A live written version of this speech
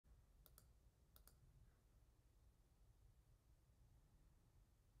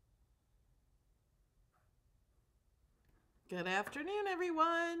Good afternoon,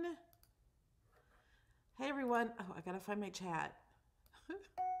 everyone. Hey, everyone. Oh, I gotta find my chat.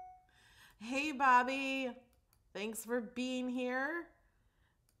 Hey, Bobby. Thanks for being here.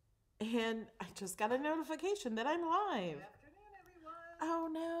 And I just got a notification that I'm live. Good afternoon, everyone. Oh,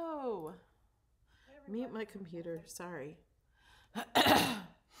 no. Hey, everyone. Mute my computer. Sorry.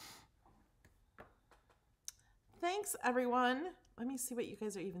 Thanks, everyone. Let me see what you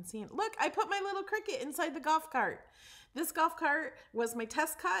guys are even seeing. Look, I put my little Cricut inside the golf cart. This golf cart was my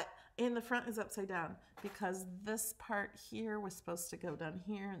test cut, and the front is upside down because this part here was supposed to go down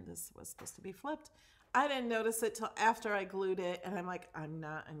here, and this was supposed to be flipped. I didn't notice it till after I glued it, and I'm like, I'm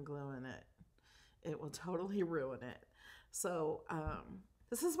not ungluing it. It will totally ruin it. So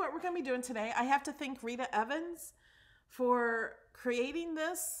this is what we're going to be doing today. I have to thank Rita Evans for creating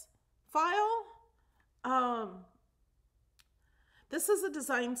this file. This is a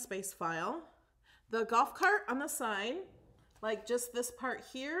design space file. The golf cart on the side, like just this part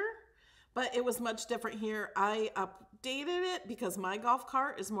here, but it was much different here. I updated it because my golf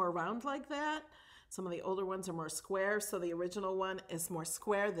cart is more round like that. Some of the older ones are more square, so the original one is more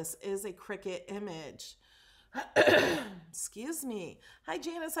square. This is a Cricut image. Excuse me. Hi,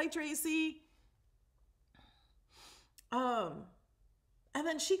 Janice. Hi, Tracy. And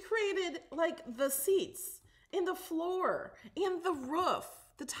then she created like the seats and the floor and the roof,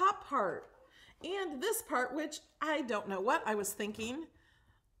 the top part, and this part, which I don't know what I was thinking.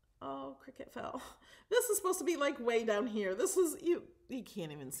 Oh, Cricut fell. This is supposed to be like way down here. This is, you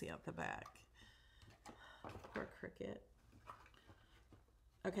can't even see out the back. Poor Cricut.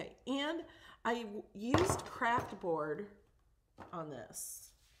 Okay, and I used craft board on this.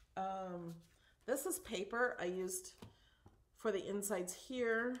 This is paper I used for the insides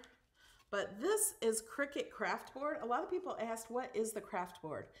here, but this is Cricut craft board. A lot of people asked, what is the craft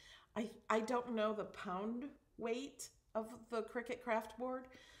board? I don't know the pound weight of the Cricut craft board,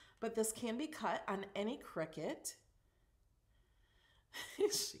 but this can be cut on any Cricut.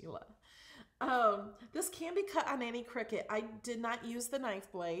 Sheila. This can be cut on any Cricut. I did not use the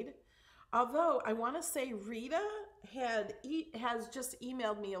knife blade, although I want to say Rita has just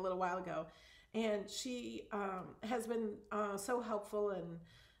emailed me a little while ago, and she has been so helpful and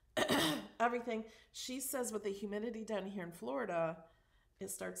everything. She says with the humidity down here in Florida, it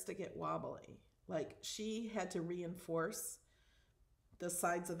starts to get wobbly. Like she had to reinforce the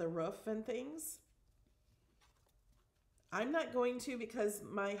sides of the roof and things. I'm not going to because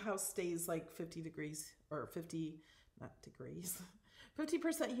my house stays like 50 degrees or 50, not degrees,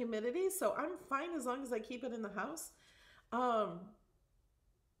 50% humidity. So I'm fine as long as I keep it in the house.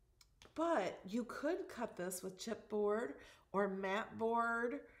 But you could cut this with chipboard or mat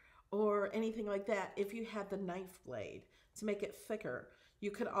board or anything like that if you had the knife blade to make it thicker. You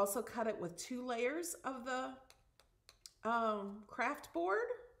could also cut it with 2 layers of the craft board.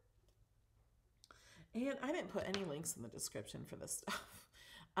 And I didn't put any links in the description for this stuff.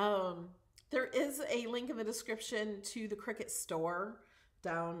 There is a link in the description to the Cricut store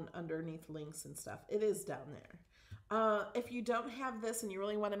down underneath links and stuff. It is down there. If you don't have this and you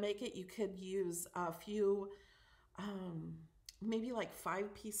really want to make it, you could use a few, maybe like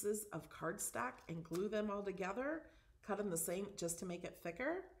 5 pieces of cardstock and glue them all together. Cut them the same just to make it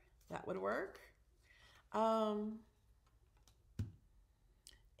thicker. That would work. And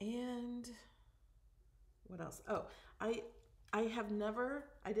what else? Oh, I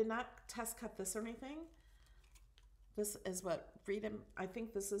did not test cut this or anything. This is what Rita, I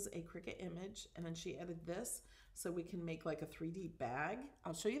think this is a Cricut image, and then she added this so we can make like a 3D bag.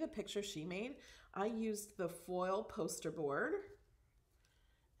 I'll show you the picture she made. I used the foil poster board,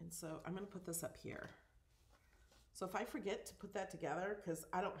 and so I'm gonna put this up here. So if I forget to put that together, because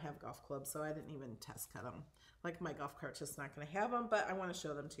I don't have golf clubs, so I didn't even test cut them. Like my golf cart's just not gonna have them, but I wanna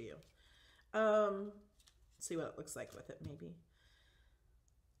show them to you. See what it looks like with it maybe.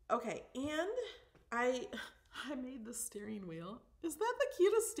 Okay, and I made the steering wheel. Is that the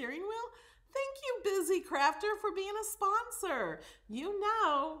cutest steering wheel? Thank you, Busy Crafter, for being a sponsor. You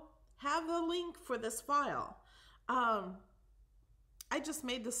now have the link for this file. I just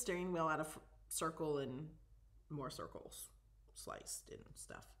made the steering wheel out of circle and more circles sliced and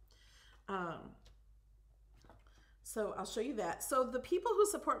stuff. So I'll show you that. So the people who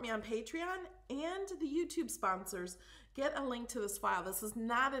support me on Patreon and the YouTube sponsors get a link to this file. This is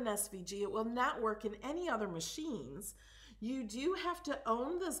not an SVG. It will not work in any other machines. You do have to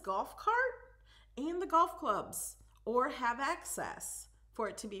own this golf cart and the golf clubs or have access for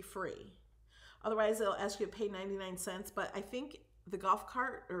it to be free. Otherwise, it'll ask you to pay 99 cents, but I think the golf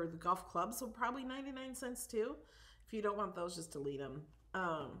cart or the golf clubs will probably 99 cents too. If you don't want those, just delete them.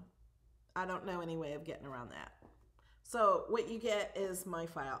 I don't know any way of getting around that. So what you get is my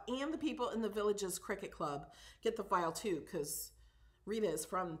file, and the people in the Villages Cricket Club get the file too, because Rita is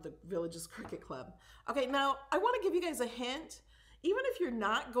from the Villages Cricket Club. Okay, now I want to give you guys a hint. Even if you're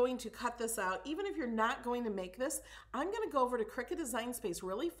not going to cut this out, even if you're not going to make this, I'm going to go over to Cricut Design Space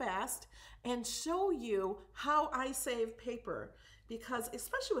really fast and show you how I save paper. Because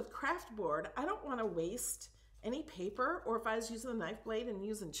especially with craft board, I don't want to waste any paper, or if I was using a knife blade and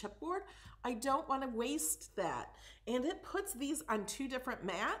using chipboard, I don't want to waste that. And it puts these on 2 different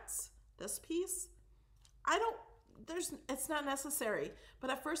mats, this piece. It's not necessary.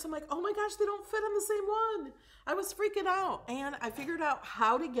 But at first I'm like, oh my gosh, they don't fit on the same one. I was freaking out, and I figured out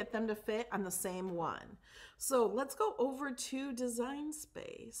how to get them to fit on the same one. So let's go over to Design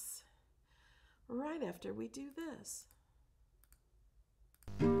Space right after we do this.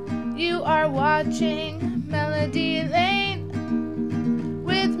 You are watching Melody Lane.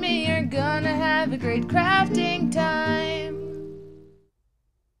 With me, you're gonna have a great crafting time.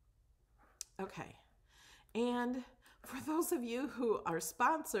 Okay, and for those of you who are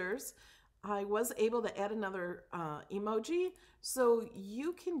sponsors, I was able to add another emoji, so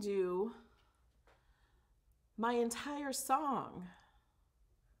you can do my entire song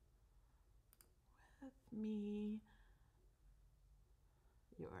with me.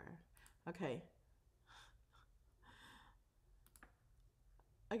 Okay.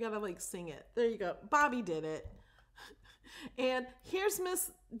 I gotta like sing it. There you go. Bobby did it. And here's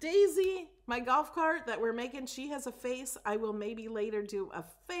Miss Daisy, my golf cart that we're making. She has a face. I will maybe later do a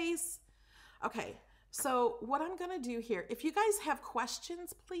face. Okay, so what I'm gonna do here, if you guys have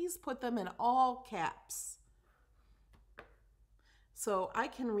questions, please put them in all caps so I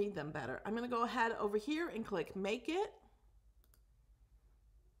can read them better. I'm gonna go ahead over here and click Make It.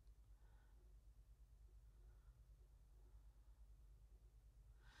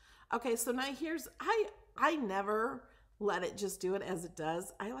 Okay, so now here's, I never let it just do it as it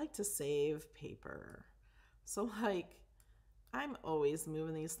does. I like to save paper. So like, I'm always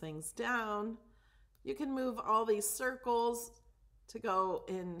moving these things down. You can move all these circles to go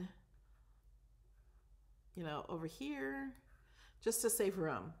in, you know, over here, just to save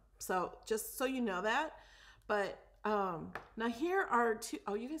room. So just so you know that. But now here are 2,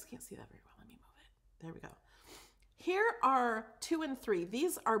 oh, you guys can't see that very well. Let me move it. There we go. Here are 2 and 3.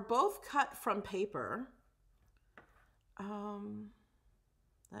 These are both cut from paper.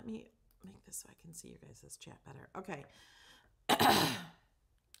 Let me make this so I can see you guys' chat better. Okay.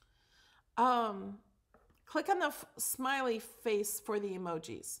 Click on the smiley face for the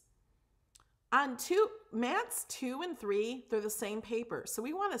emojis. On mats 2 and 3, they're the same paper. So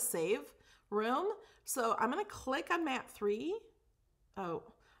we want to save room. So I'm going to click on mat 3. Oh,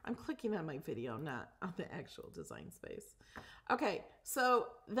 I'm clicking on my video, not on the actual Design Space. Okay, so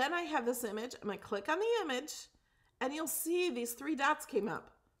then I have this image. I'm going to click on the image, and you'll see these 3 dots came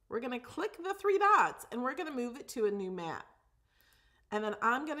up. We're going to click the 3 dots, and we're going to move it to a new mat. And then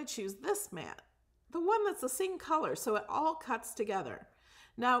I'm going to choose this mat, the one that's the same color, so it all cuts together.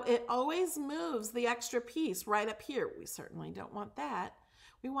 Now, it always moves the extra piece right up here. We certainly don't want that.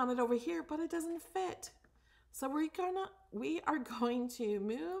 We want it over here, but it doesn't fit. So we are going to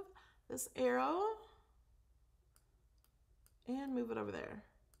move this arrow and move it over there.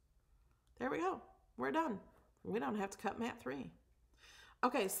 There we go. We're done. We don't have to cut mat 3.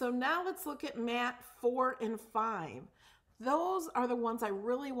 Okay, so now let's look at mat 4 and 5. Those are the ones I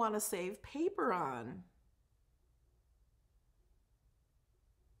really want to save paper on.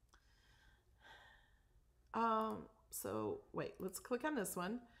 So wait, let's click on this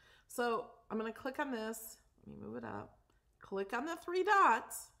one. So I'm going to click on this. Let me move it up. Click on the 3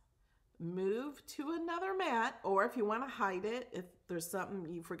 dots. Move to another mat, or if you want to hide it, if there's something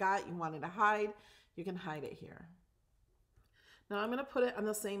you forgot you wanted to hide, you can hide it here. Now I'm going to put it on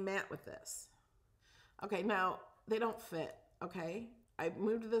the same mat with this. Okay, now they don't fit, okay? I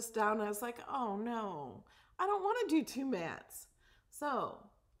moved this down and I was like, oh no, I don't want to do 2 mats. So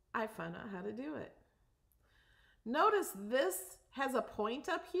I found out how to do it. Notice this has a point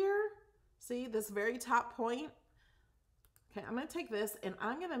up here. See this very top point? Okay, I'm going to take this and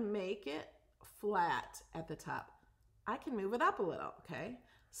I'm going to make it flat at the top. I can move it up a little, okay?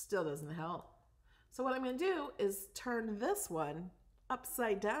 Still doesn't help. So what I'm going to do is turn this one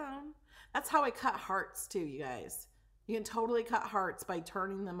upside down. That's how I cut hearts too, you guys. You can totally cut hearts by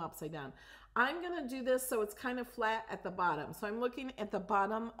turning them upside down. I'm going to do this so it's kind of flat at the bottom. So I'm looking at the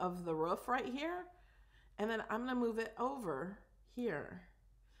bottom of the roof right here. And then I'm going to move it over here.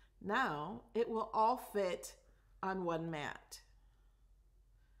 Now it will all fit on one mat.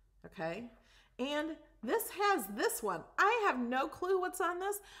 Okay? And this has this one. I have no clue what's on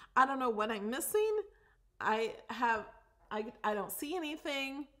this. I don't know what I'm missing. I have I don't see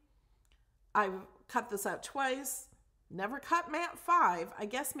anything. I've cut this out twice. Never cut mat 5. I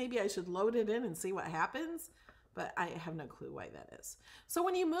guess maybe I should load it in and see what happens, but I have no clue why that is. So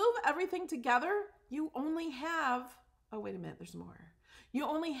when you move everything together, you only have, oh, wait a minute, there's more. You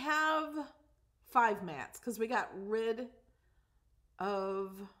only have 5 mats because we got rid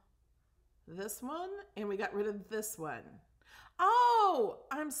of this one and we got rid of this one. Oh,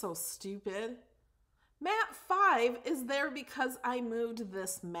 I'm so stupid. Mat 5 is there because I moved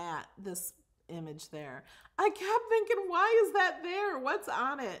this mat, this image there. I kept thinking, why is that there? What's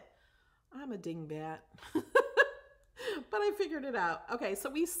on it? I'm a dingbat. But I figured it out. Okay, so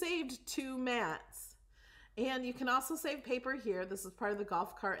we saved 2 mats. And you can also save paper here. This is part of the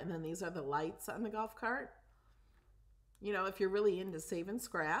golf cart, and then these are the lights on the golf cart. You know, if you're really into saving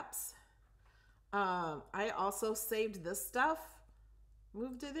scraps. I also saved this stuff,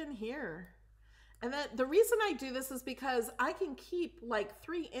 moved it in here. And then the reason I do this is because I can keep like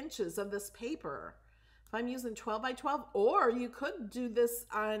 3 inches of this paper if I'm using 12 by 12, or you could do this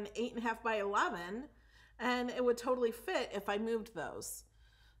on 8.5 by 11 and it would totally fit if I moved those.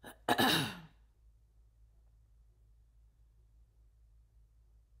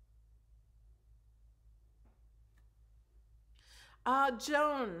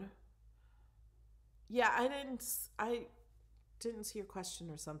 Joan. Yeah, I didn't see your question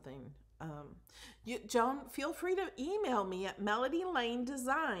or something. Joan, feel free to email me at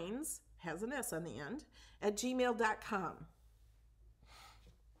melodylanedesigns, has an S on the end, at gmail.com.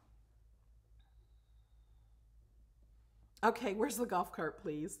 Okay, where's the golf cart,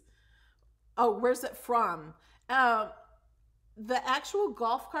 please? Oh, where's it from? The actual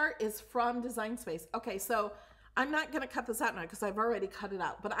golf cart is from Design Space. Okay, so I'm not going to cut this out now because I've already cut it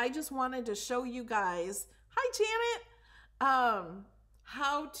out, but I just wanted to show you guys, hi Janet,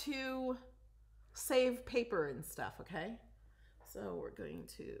 how to save paper and stuff, okay? So we're going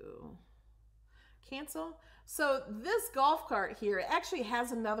to cancel. So this golf cart here, it actually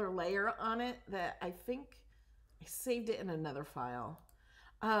has another layer on it that I think I saved it in another file.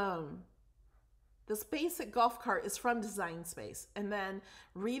 This basic golf cart is from Design Space. And then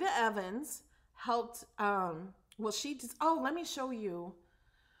Rita Evans helped, well, she just, oh, let me show you.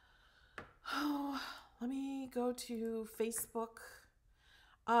 Oh, let me go to Facebook.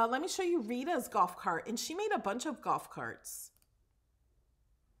 Let me show you Rita's golf cart. And she made a bunch of golf carts.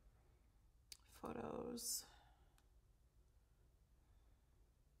 Photos.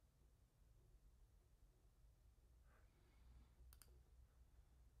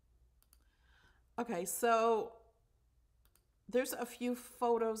 Okay, so there's a few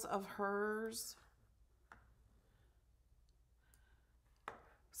photos of hers.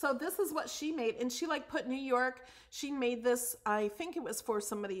 So this is what she made, and she like put New York. She made this, I think it was for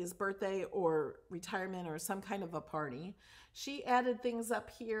somebody's birthday or retirement or some kind of a party. She added things up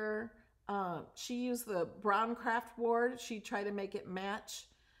here. She used the brown craft board. She tried to make it match.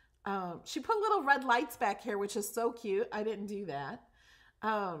 She put little red lights back here, which is so cute. I didn't do that.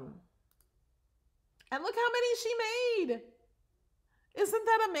 And look how many she made. Isn't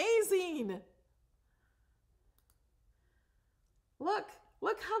that amazing? Look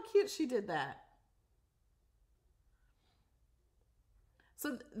how cute she did that.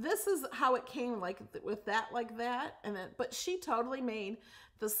 So this is how it came, like with that, like that. And then, but she totally made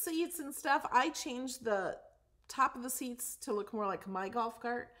the seats and stuff. I changed the top of the seats to look more like my golf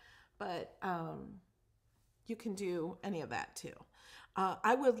cart, but you can do any of that too.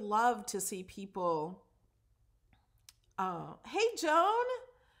 I would love to see people, hey Joan,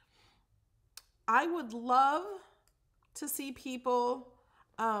 I would love to see people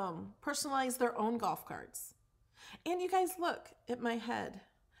personalize their own golf carts. And you guys look at my head.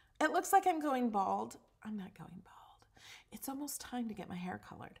 It looks like I'm going bald. I'm not going bald. It's almost time to get my hair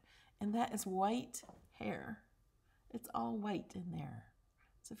colored. And that is white hair. It's all white in there.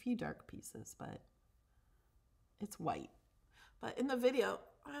 It's a few dark pieces, but it's white. But in the video,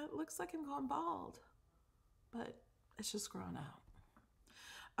 it looks like I'm going bald. But it's just grown out.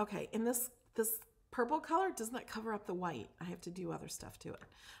 Okay, and this purple color does not cover up the white. I have to do other stuff to it.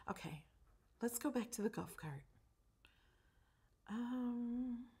 Okay, let's go back to the golf cart.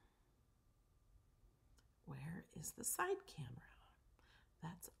 Where is the side camera?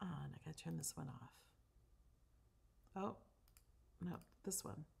 That's on. I gotta turn this one off. Oh, no, this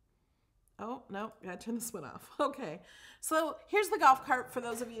one. Oh, no, gotta turn this one off. Okay, so here's the golf cart for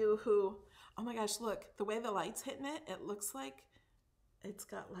those of you who, oh my gosh, look, the way the light's hitting it, it looks like it's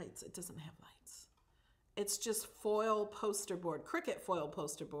got lights. It doesn't have lights. It's just foil poster board, Cricut foil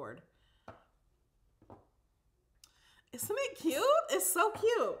poster board. Isn't it cute? It's so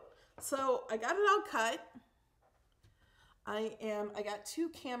cute. So I got it all cut. I got two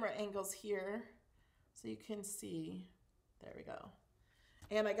camera angles here so you can see. There we go.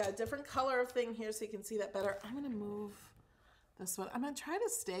 And I got a different color of thing here so you can see that better. I'm gonna move this one. I'm gonna try to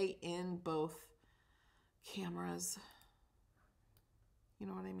stay in both cameras. You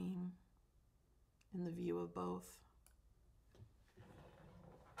know what I mean? In the view of both.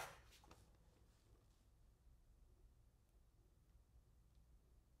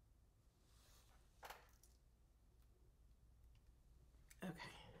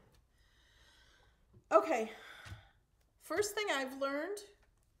 Okay, first thing I've learned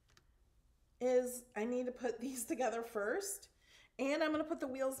is I need to put these together first, and I'm gonna put the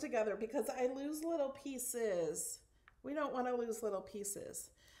wheels together because I lose little pieces. We don't wanna lose little pieces.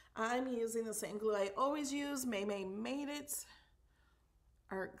 I'm using the same glue I always use. May made it,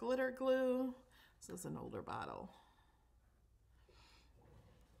 Art Glitter Glue. This is an older bottle.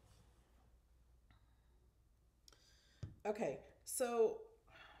 Okay, so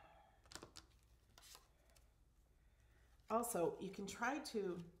also, you can try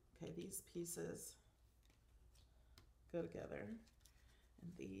to, okay, these pieces go together,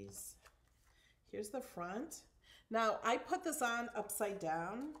 and these, here's the front. Now, I put this on upside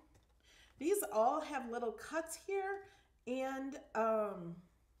down. These all have little cuts here, and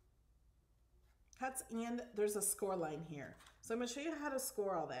there's a score line here. So I'm gonna show you how to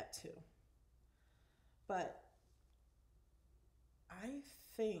score all that too. But I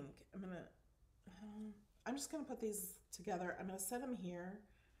think I'm just gonna put these together. I'm gonna set them here.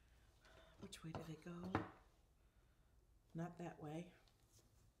 Which way do they go? Not that way.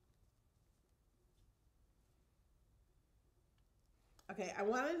 Okay, I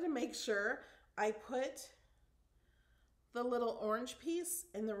wanted to make sure I put the little orange piece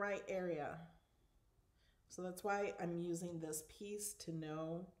in the right area. So that's why I'm using this piece to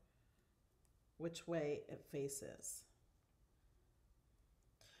know which way it faces.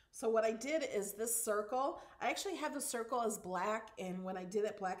 So what I did is this circle, I actually had the circle as black, and when I did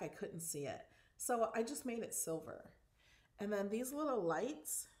it black, I couldn't see it. So I just made it silver. And then these little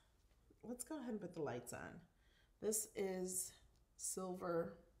lights, let's go ahead and put the lights on. This is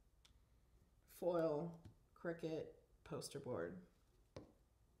silver foil Cricut poster board.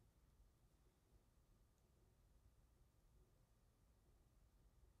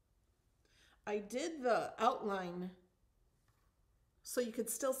 I did the outline so you could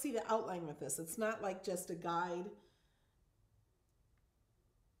still see the outline with this. It's not like just a guide.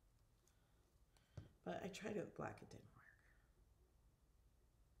 But I tried it with black, it didn't work.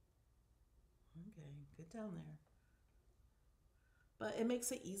 Okay, get down there. But it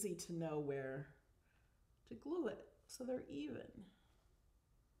makes it easy to know where to glue it so they're even.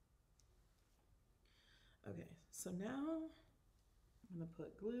 Okay, so now I'm gonna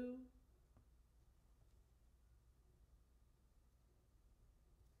put glue.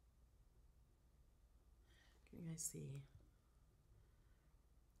 Can you guys see?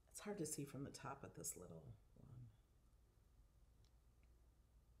 It's hard to see from the top of this little one.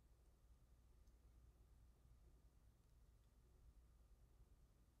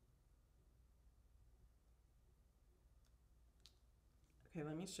 Okay,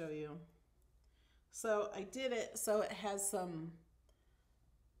 let me show you. So I did it so it has some,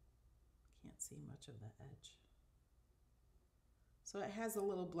 can't see much of the edge. So it has a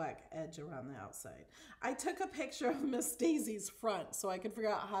little black edge around the outside. I took a picture of Miss Daisy's front so I could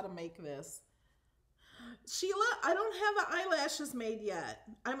figure out how to make this. Sheila, I don't have the eyelashes made yet.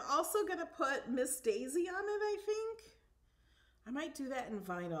 I'm also gonna put Miss Daisy on it, I think. I might do that in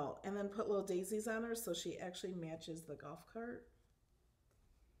vinyl and then put little daisies on her so she actually matches the golf cart.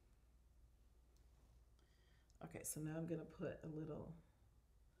 Okay, so now I'm gonna put a little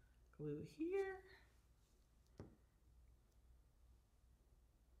glue here.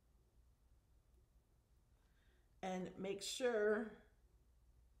 And make sure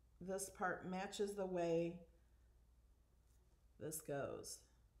this part matches the way this goes.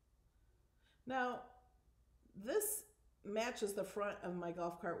 Now, this matches the front of my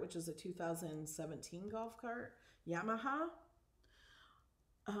golf cart, which is a 2017 golf cart, Yamaha.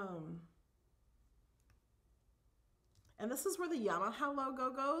 And this is where the Yamaha logo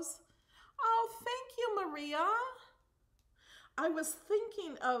goes. Oh, thank you, Maria. I was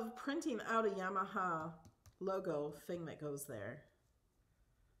thinking of printing out a Yamaha logo thing that goes there,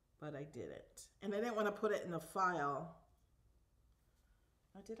 but I didn't. And I didn't want to put it in the file.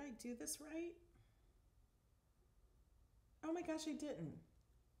 Now, did I do this right? Oh my gosh, I didn't.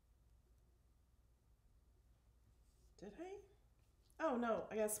 Did I? Oh no,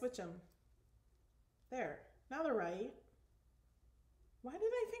 I gotta switch them. There, now they're right. Why did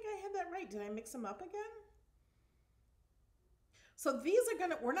I think I had that right? Did I mix them up again? So these are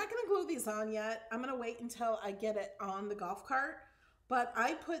we're not gonna glue these on yet. I'm gonna wait until I get it on the golf cart, but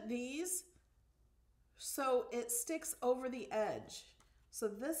I put these so it sticks over the edge. So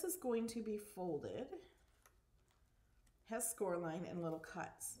this is going to be folded, has score line and little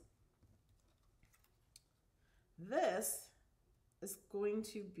cuts. This is going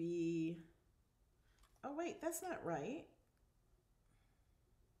to be, oh wait, that's not right.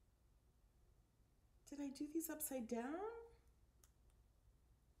 Did I do these upside down?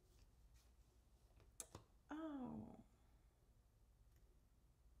 Oh.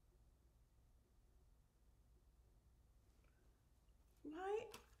 Why?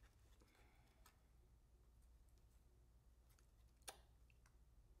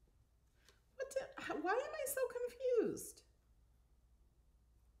 Why am I so confused?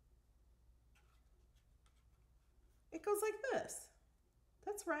 It goes like this.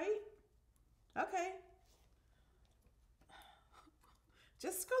 That's right. Okay.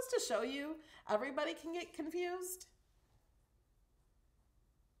 Just goes to show you, everybody can get confused.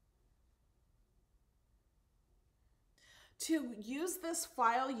 To use this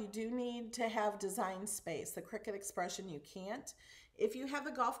file, you do need to have design space. The Cricut Expression, you can't. If you have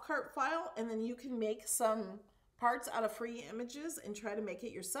the golf cart file, and then you can make some parts out of free images and try to make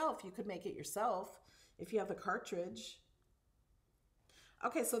it yourself. You could make it yourself if you have the cartridge.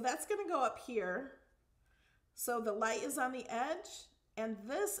 Okay, so that's gonna go up here. So the light is on the edge, and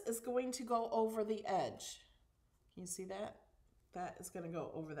this is going to go over the edge. Can you see that? That is gonna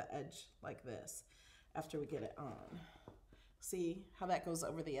go over the edge like this after we get it on. See how that goes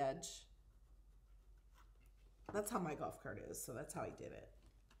over the edge? That's how my golf cart is, so that's how I did it.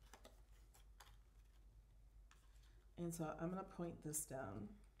 And so I'm gonna point this down.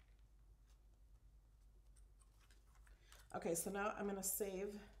 Okay, so now I'm gonna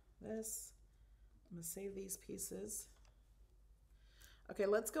save this. I'm gonna save these pieces. Okay,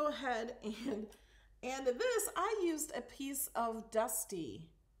 let's go ahead and this, I used a piece of dusty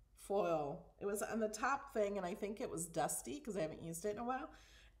foil. It was on the top thing, and I think it was dusty because I haven't used it in a while.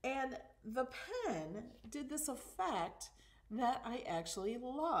 And the pen did this effect that I actually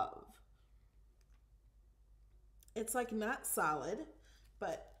love. It's like not solid,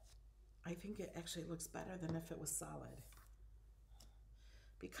 but I think it actually looks better than if it was solid.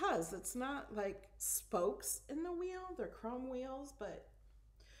 Because it's not like spokes in the wheel, they're chrome wheels, but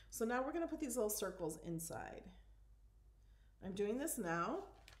so now we're gonna put these little circles inside. I'm doing this now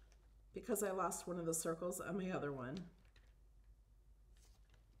because I lost one of the circles on my other one.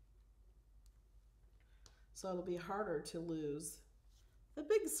 So it'll be harder to lose the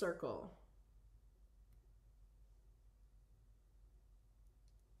big circle.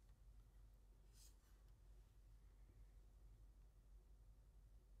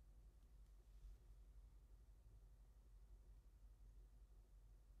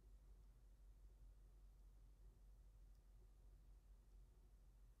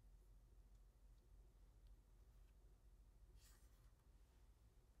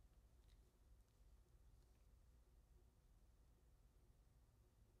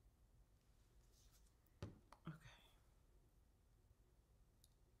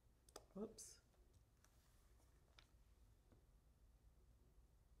 Whoops.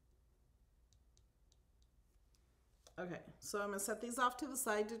 Okay, so I'm gonna set these off to the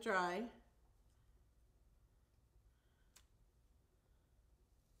side to dry.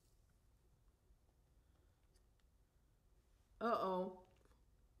 Uh-oh.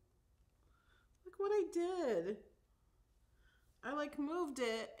 Look what I did. I like moved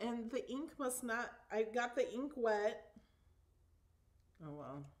it and the ink must not, I got the ink wet. Oh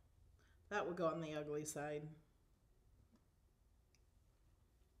well. That would go on the ugly side.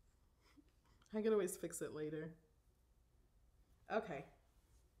 I can always fix it later. Okay.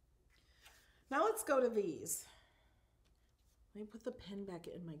 Now let's go to these. Let me put the pen back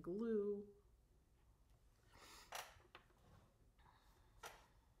in my glue.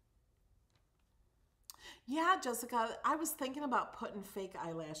 Yeah, Jessica, I was thinking about putting fake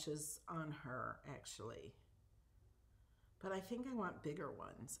eyelashes on her, actually. But I think I want bigger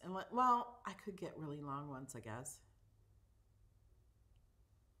ones. And well, I could get really long ones, I guess.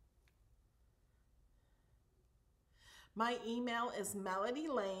 My email is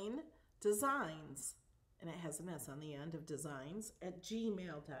melodylane.designs, and it has an S on the end of designs,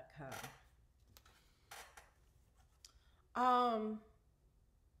 @gmail.com.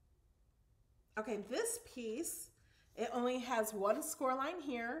 Okay, this piece, it only has one score line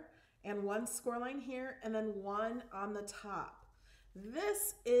here and one score line here and then one on the top.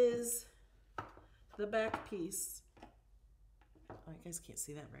 This is the back piece. Oh, you guys can't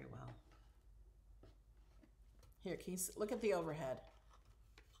see that very well. Here, can you look at the overhead?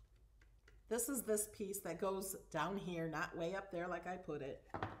 This is this piece that goes down here, not way up there like I put it.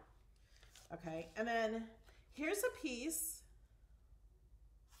 Okay, and then here's a piece.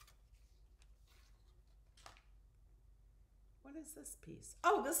 What is this piece?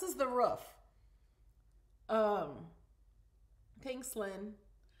 Oh, this is the roof. Thanks, Lynn.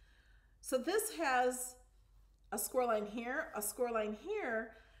 So this has a score line here, a score line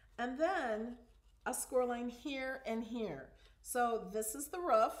here, and then a score line here and here. So this is the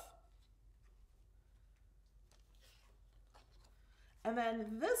roof. And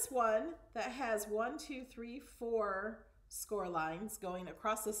then this one that has 1, 2, 3, 4 score lines going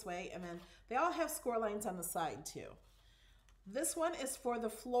across this way, and then they all have score lines on the side too. This one is for the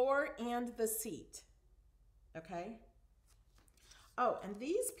floor and the seat. Okay. Oh, and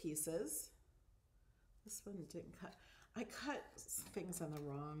these pieces, this one didn't cut. I cut things on the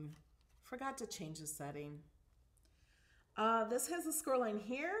wrong, forgot to change the setting. This has a score line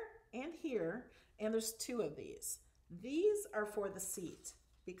here and here, and there's 2 of these. These are for the seat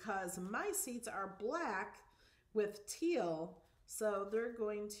because my seats are black with teal, so they're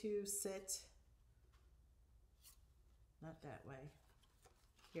going to sit, not that way,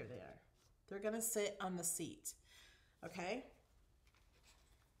 here they are. They're gonna sit on the seat, okay?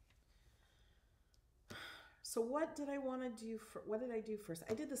 So what did I wanna do, what did I do first?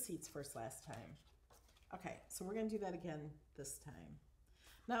 I did the seats first last time. Okay, so we're gonna do that again this time.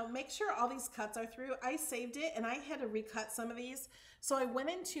 Now make sure all these cuts are through. I saved it and I had to recut some of these. So I went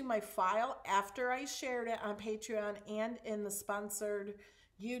into my file after I shared it on Patreon and in the sponsored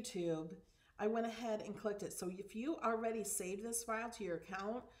YouTube. I went ahead and clicked it. So if you already saved this file to your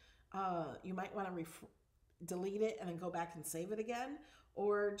account, you might want to delete it and then go back and save it again.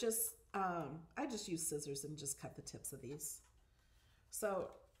 Or just, I just use scissors and just cut the tips of these. So,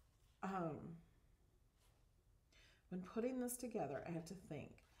 when putting this together, I have to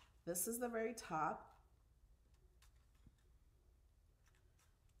think. This is the very top.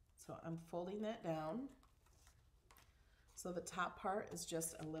 So I'm folding that down. So the top part is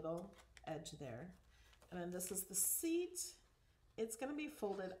just a little edge there. And then this is the seat. It's gonna be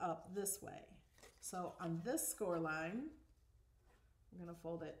folded up this way. So on this score line, I'm gonna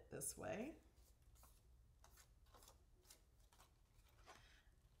fold it this way.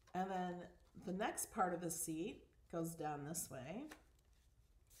 And then the next part of the seat goes down this way.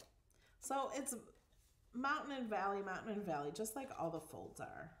 So it's mountain and valley, just like all the folds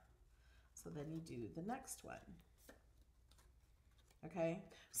are. So then you do the next one. Okay,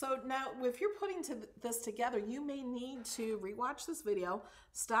 so now if you're putting this together, you may need to rewatch this video,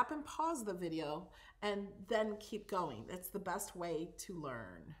 stop and pause the video, and then keep going. That's the best way to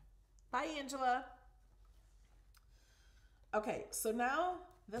learn. Bye, Angela. Okay, so now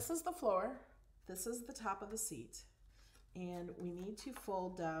this is the floor. This is the top of the seat, and we need to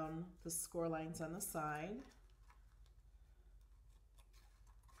fold down the score lines on the side.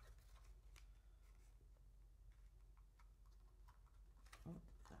 Oh,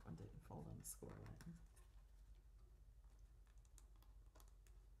 that one didn't fold on the score line.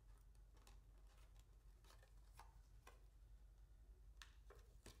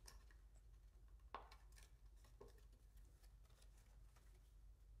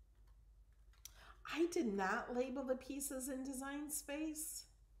 I did not label the pieces in Design Space.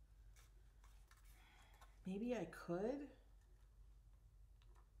 Maybe I could.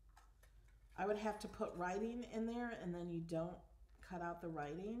 I would have to put writing in there and then you don't cut out the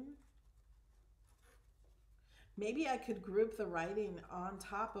writing. Maybe I could group the writing on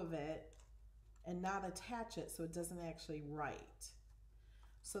top of it and not attach it so it doesn't actually write.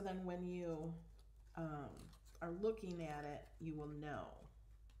 So then when you are looking at it, you will know.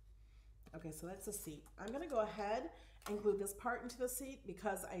 Okay, so that's the seat. I'm gonna go ahead and glue this part into the seat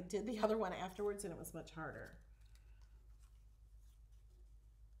because I did the other one afterwards and it was much harder.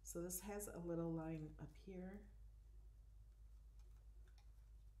 So this has a little line up here.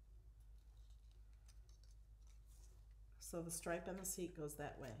 So the stripe on the seat goes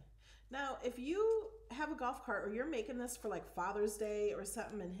that way. Now, if you have a golf cart or you're making this for like Father's Day or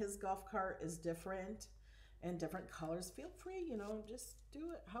something and his golf cart is different and different colors, feel free, you know, just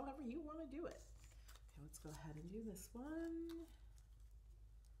do it however you want to do it. Okay, let's go ahead and do this one.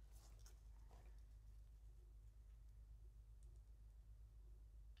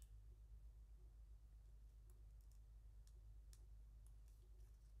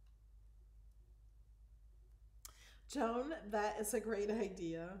 Joan, that is a great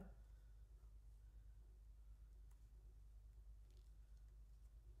idea.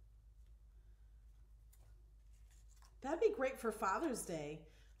 That'd be great for Father's Day.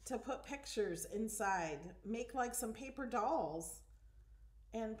 to put pictures inside. Make like some paper dolls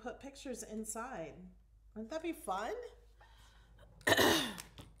and put pictures inside. Wouldn't that be fun?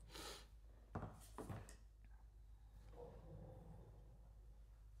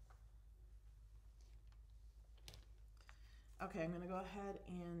 Okay, I'm going to go ahead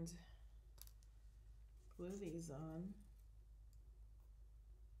and glue these on.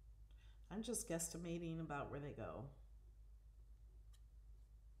 I'm just guesstimating about where they go.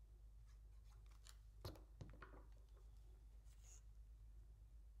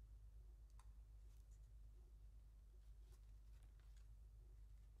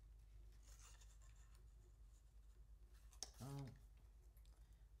 Oh,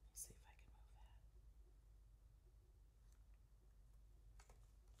 let's see if I can move that.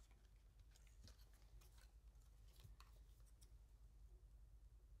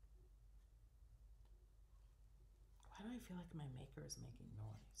 Why do I feel like my maker is making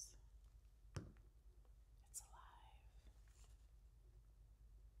noise? It's alive.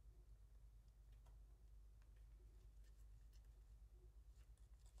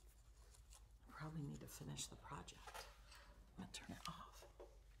 I probably need to finish the project. I'm gonna turn it off.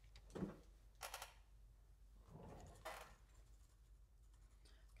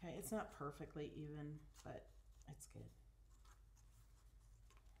 Okay, it's not perfectly even, but it's good.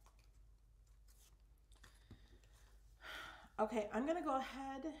 Okay, I'm gonna go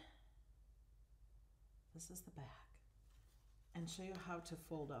ahead, this is the back, and show you how to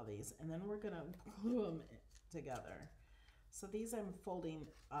fold all these, and then we're gonna glue them together. So these I'm folding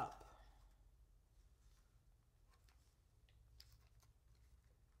up.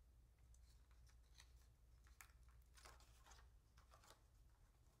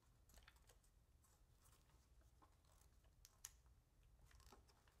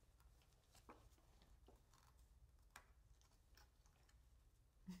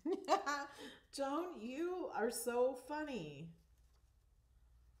 Joan, you are so funny.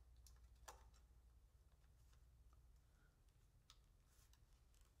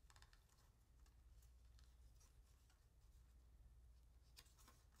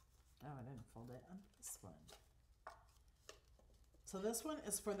 Oh, I didn't fold it on this one. So this one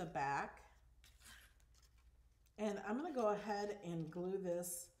is for the back. And I'm going to go ahead and glue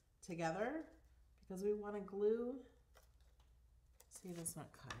this together because we want to glue. See, that's not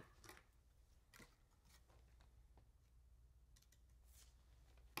cut.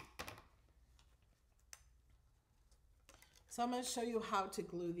 So I'm going to show you how to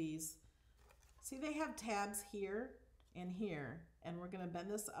glue these. See, they have tabs here and here, and we're going to bend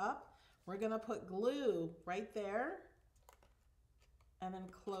this up. We're going to put glue right there and then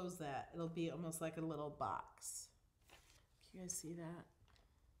close that. It'll be almost like a little box. Can you guys see that?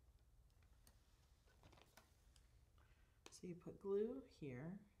 So you put glue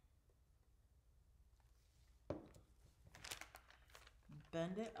here,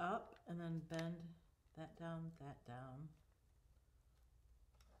 bend it up, and then bend that down, that down.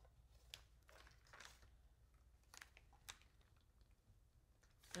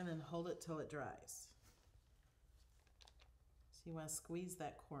 And then hold it till it dries. So you want to squeeze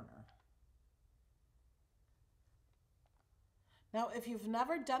that corner. Now, if you've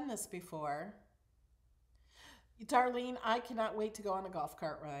never done this before, Darlene, I cannot wait to go on a golf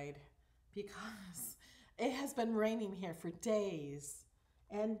cart ride because it has been raining here for days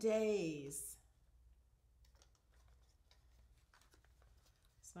and days.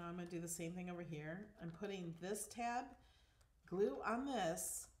 So now I'm going to do the same thing over here. I'm putting this tab, glue on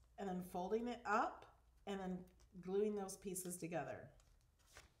this, and then folding it up and then gluing those pieces together.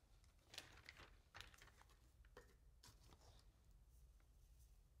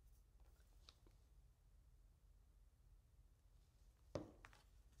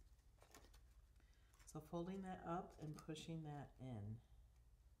 So folding that up and pushing that in.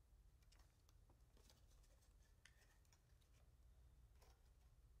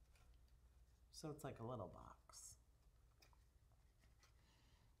 So it's like a little box.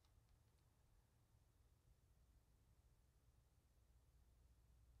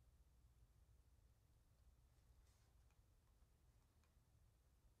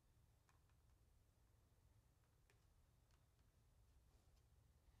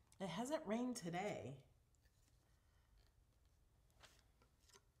 It hasn't rained today.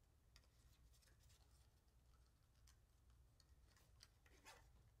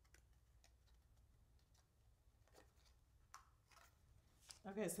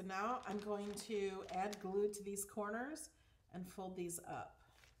 Okay, so now I'm going to add glue to these corners and fold these up.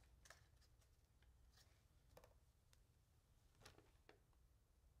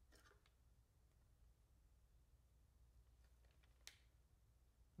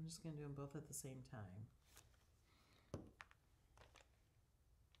 I'm just going to do them both at the same time.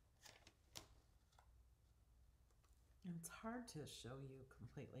 And it's hard to show you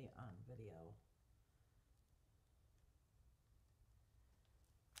completely on video.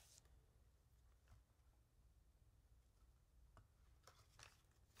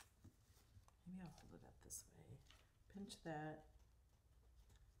 Maybe I'll hold it up this way. Pinch that.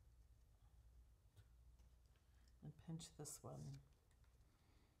 And pinch this one.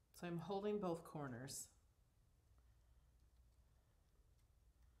 So I'm holding both corners.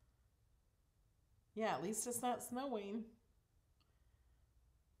 Yeah, at least it's not snowing.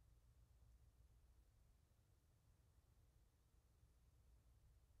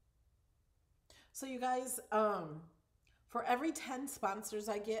 So you guys, for every 10 sponsors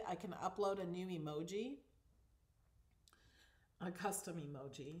I get, I can upload a new emoji, a custom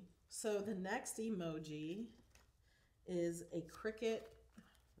emoji. So the next emoji is a cricket.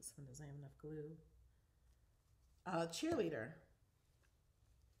 This one doesn't have enough glue. Cheerleader.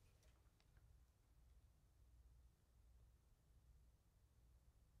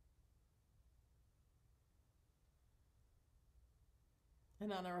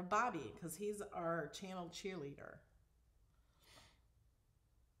 In honor of Bobby, because he's our channel cheerleader.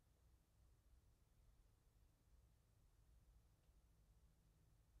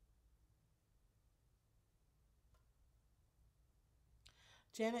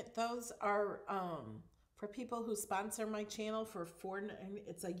 Janet, those are for people who sponsor my channel for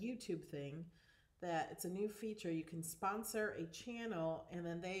it's a YouTube thing that it's a new feature. You can sponsor a channel and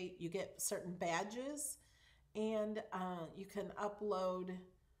then you get certain badges and you can upload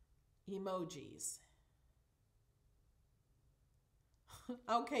emojis.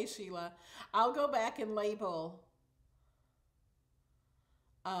 Okay, Sheila, I'll go back and label.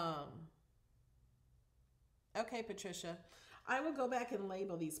 Okay, Patricia. I will go back and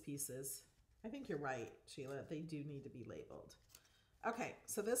label these pieces. I think you're right, Sheila. They do need to be labeled. Okay,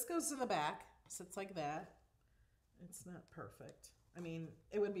 so this goes to the back. Sits like that. It's not perfect. I mean,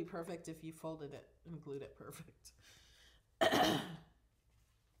 it would be perfect if you folded it and glued it perfect. Okay.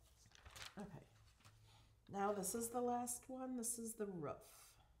 Now this is the last one. This is the roof.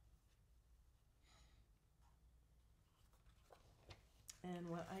 And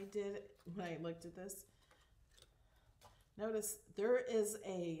what I did when I looked at this, notice there is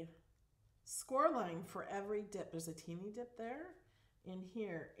a score line for every dip. There's a teeny dip there in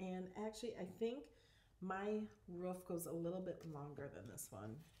here. And actually, I think my roof goes a little bit longer than this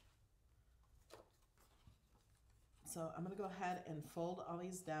one. So I'm going to go ahead and fold all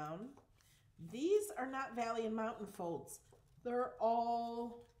these down. These are not valley and mountain folds. They're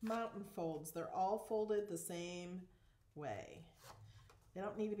all mountain folds. They're all folded the same way. They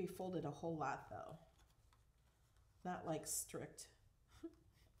don't need to be folded a whole lot though. Not like strict,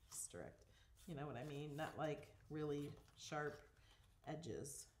 you know what I mean? Not like really sharp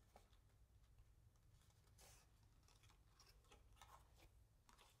edges.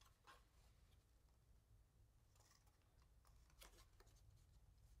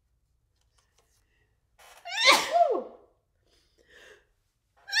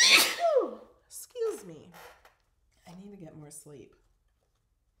 Excuse me. I need to get more sleep.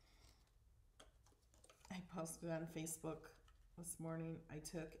 I posted on Facebook this morning, I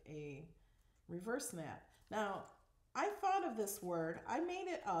took a reverse nap. Now, I thought of this word. I made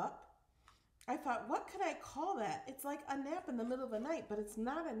it up. I thought, what could I call that? It's like a nap in the middle of the night, but it's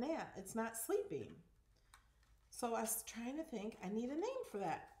not a nap. It's not sleeping. So I was trying to think, I need a name for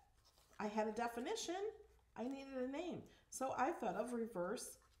that. I had a definition. I needed a name. So I thought of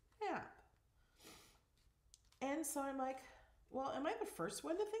reverse nap. And so I'm like, well, am I the first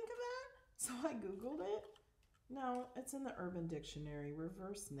one to think of that? So I Googled it. No, it's in the Urban Dictionary,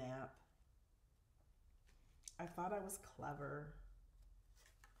 reverse nap. I thought I was clever.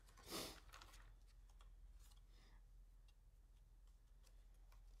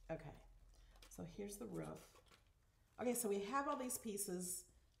 Okay, so here's the roof. Okay, so we have all these pieces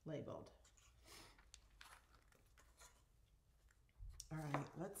labeled. All right,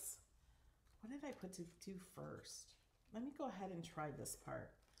 what did I put to do first? Let me go ahead and try this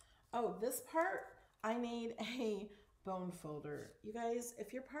part. Oh, this part, I need a bone folder. You guys,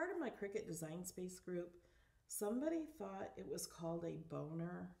 if you're part of my Cricut Design Space group, somebody thought it was called a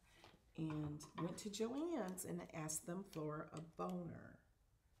boner and went to Joann's and asked them for a boner.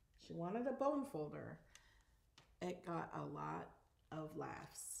 She wanted a bone folder. It got a lot of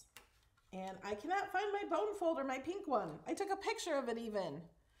laughs. And I cannot find my bone folder, my pink one. I took a picture of it even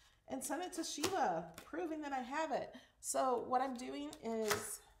and sent it to Sheila, proving that I have it. So what I'm doing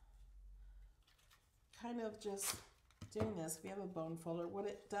is kind of just doing this, if you have a bone folder, what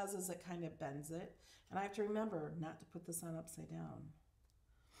it does is it kind of bends it. And I have to remember not to put this on upside down.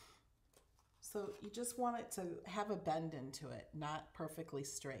 So you just want it to have a bend into it, not perfectly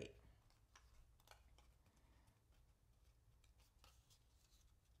straight.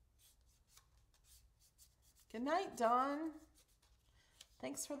 Good night, Dawn.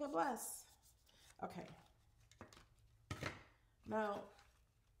 Thanks for the bless. Okay. Now,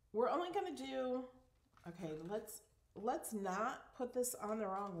 we're only going to do, okay, let's not put this on the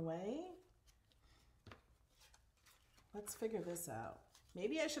wrong way. Let's figure this out.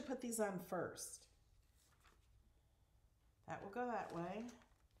 Maybe I should put these on first. That will go that way.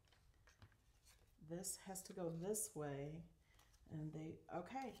 This has to go this way. And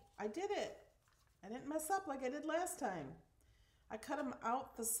okay, I did it. I didn't mess up like I did last time. I cut them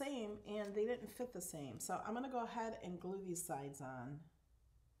out the same and they didn't fit the same. So I'm gonna go ahead and glue these sides on.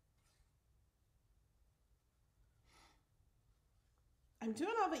 I'm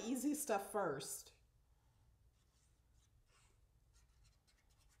doing all the easy stuff first.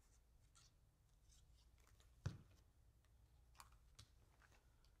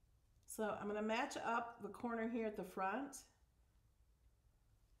 So I'm gonna match up the corner here at the front.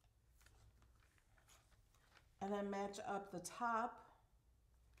 And then match up the top.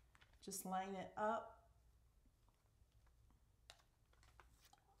 Just line it up.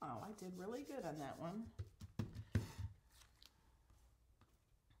 Oh, I did really good on that one.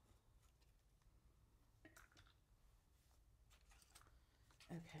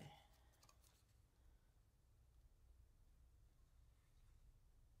 Okay.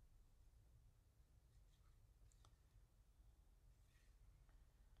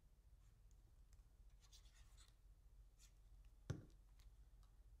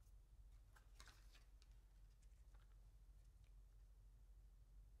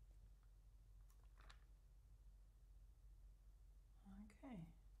 Okay.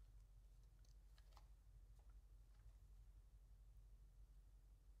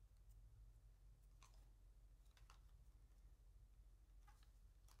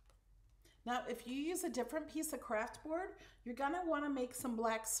 Now, if you use a different piece of craft board, you're gonna wanna make some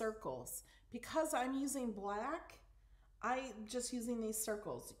black circles. Because I'm using black, I'm just using these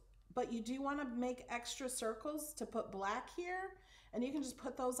circles. But you do wanna make extra circles to put black here, and you can just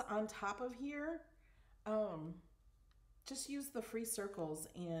put those on top of here. Just use the free circles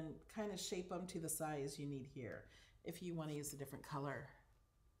and kind of shape them to the size you need here if you want to use a different color.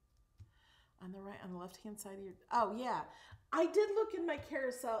 On the right, on the left-hand side of your, oh yeah, I did look in my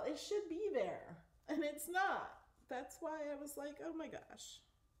carousel. It should be there, and it's not. That's why I was like, oh my gosh.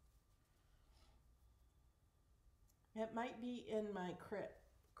 It might be in my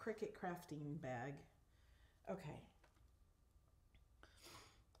Cricut crafting bag. Okay.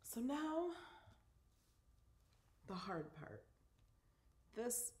 So now, the hard part.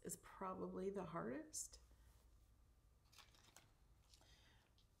 This is probably the hardest.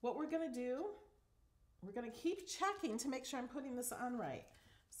 What we're gonna do, we're gonna keep checking to make sure I'm putting this on right.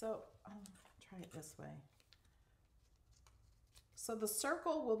 So I'll try it this way. So the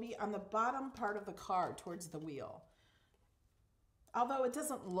circle will be on the bottom part of the card towards the wheel. Although it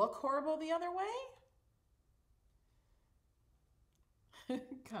doesn't look horrible the other way.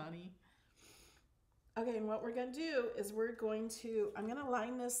 Connie. Okay, and what we're gonna do is I'm gonna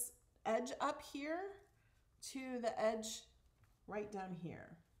line this edge up here to the edge right down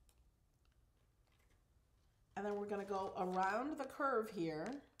here. And then we're gonna go around the curve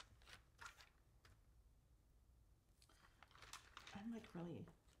here. I'm like really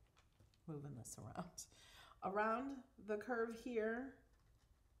moving this around. Around the curve here,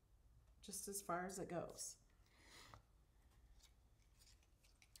 just as far as it goes.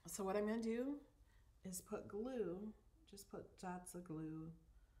 So what I'm gonna do is put glue, just put dots of glue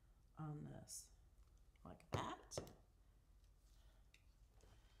on this, like that.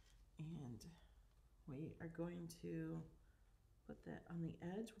 And we are going to put that on the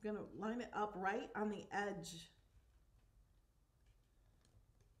edge. We're gonna line it up right on the edge.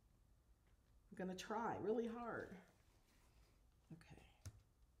 We're gonna try really hard. Okay.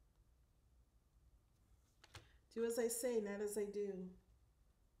 Do as I say, not as I do.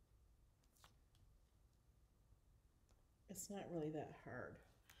 It's not really that hard.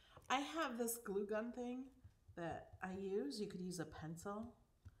 I have this glue gun thing that I use. You could use a pencil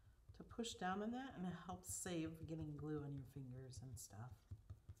to push down on that, and it helps save getting glue on your fingers and stuff.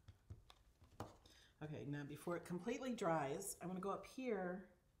 Okay, now before it completely dries, I'm gonna go up here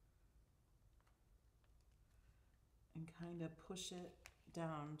and kind of push it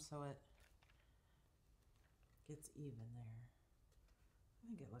down so it gets even there. I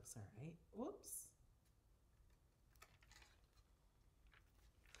think it looks all right. Whoops.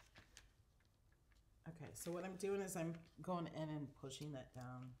 Okay, so what I'm doing is I'm going in and pushing that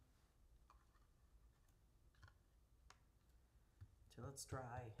down till it's dry.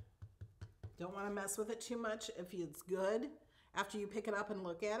 Don't want to mess with it too much if it's good after you pick it up and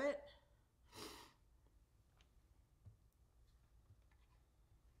look at it.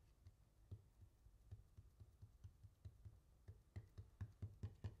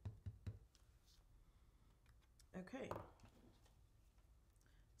 Okay.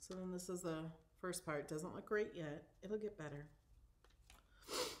 So then this is the first part. Doesn't look great yet. It'll get better.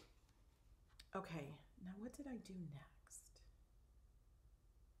 Okay, now what did I do next?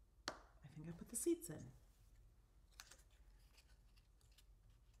 I think I put the seats in.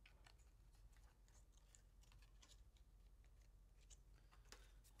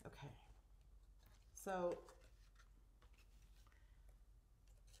 Okay, so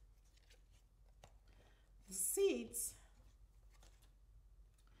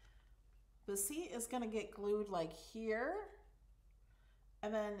the seat is going to get glued like here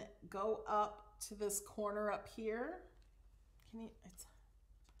and then go up to this corner up here.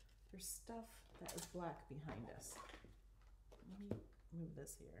 There's stuff that is black behind us. Let me move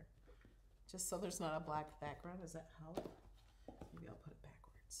this here. Just so there's not a black background. Does that help? Maybe I'll put it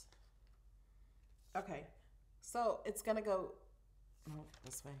backwards. Okay, so it's gonna go,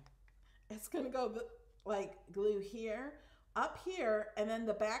 this way. It's gonna go like glue here, up here, and then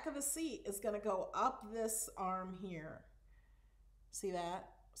the back of the seat is gonna go up this arm here. See that?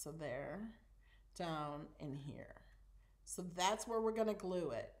 So there, down, in here. So that's where we're gonna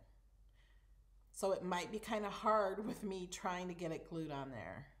glue it. So it might be kind of hard with me trying to get it glued on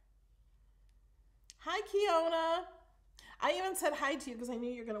there. Hi, Kiona. I even said hi to you because I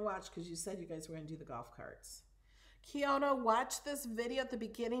knew you were going to watch because you said you guys were going to do the golf carts. Kiona, watch this video at the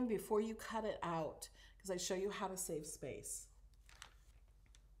beginning before you cut it out because I show you how to save space.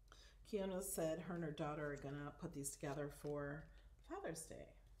 Kiona said her and her daughter are going to put these together for Father's Day.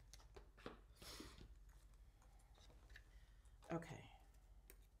 Okay.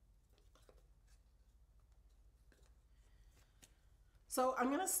 So I'm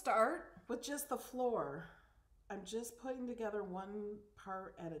going to start with just the floor. I'm just putting together one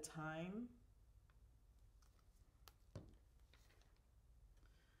part at a time.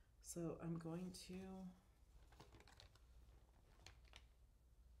 So I'm going to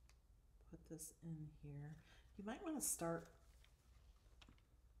put this in here. You might want to start,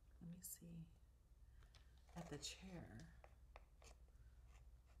 let me see, at the chair.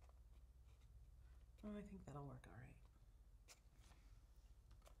 Oh, I think that'll work all right.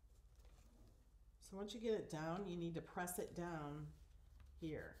 So once you get it down, you need to press it down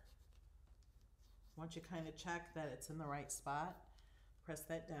here. Once you kind of check that it's in the right spot, press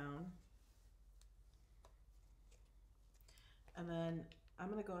that down. And then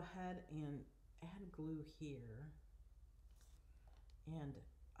I'm going to go ahead and add glue here and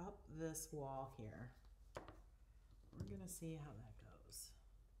up this wall here. We're going to see how that goes.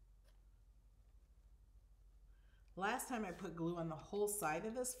 Last time I put glue on the whole side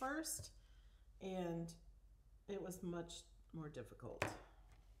of this first, and it was much more difficult.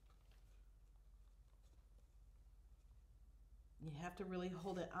 You have to really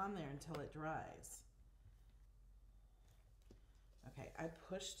hold it on there until it dries. Okay, I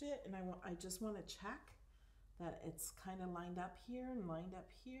pushed it and I just want to check that it's kind of lined up here and lined up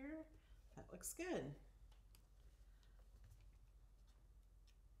here. That looks good.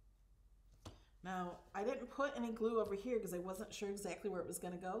 Now, I didn't put any glue over here because I wasn't sure exactly where it was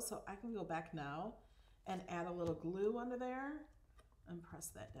going to go, so I can go back now and add a little glue under there and press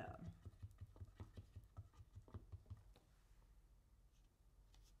that down.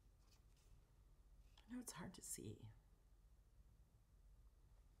 I know it's hard to see.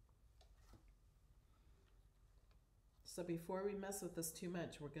 So before we mess with this too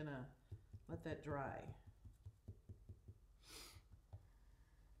much, we're going to let that dry.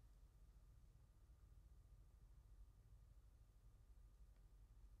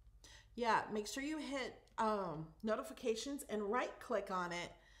 Yeah, make sure you hit notifications and right click on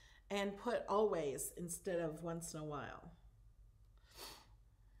it and put always instead of once in a while.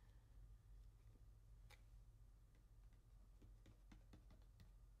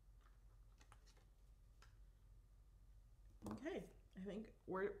 Okay, I think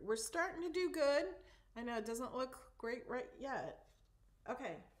we're starting to do good. I know it doesn't look great right yet.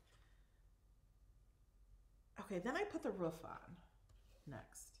 Okay. Okay, then I put the roof on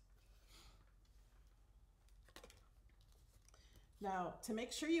next. Now, to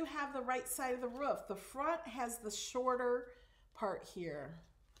make sure you have the right side of the roof, the front has the shorter part here,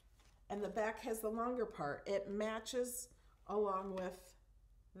 and the back has the longer part. It matches along with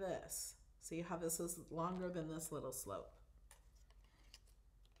this. See how this is longer than this little slope.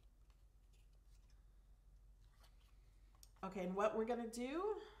 Okay, and what we're gonna do,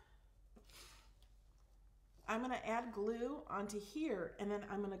 I'm gonna add glue onto here, and then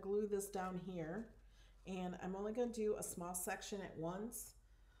I'm gonna glue this down here. And I'm only gonna do a small section at once,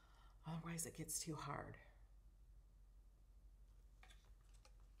 otherwise it gets too hard.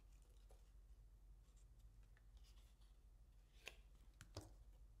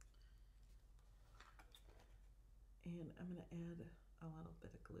 And I'm gonna add a little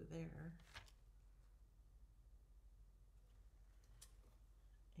bit of glue there.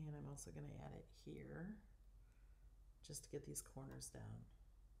 And I'm also gonna add it here, just to get these corners down.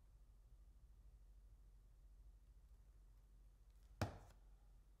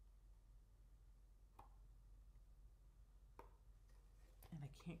 And I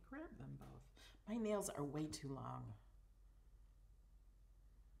can't grab them both. My nails are way too long.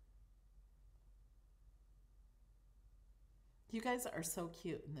 You guys are so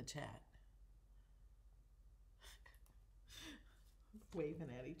cute in the chat. Waving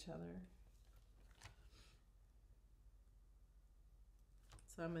at each other.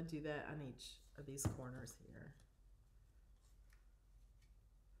 So I'm going to do that on each of these corners here.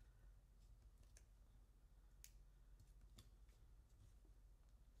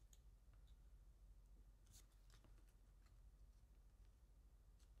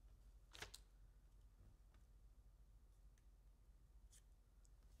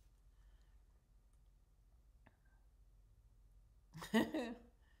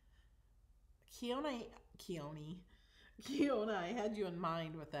 Keona, I had you in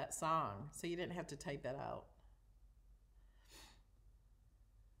mind with that song, so you didn't have to type that out.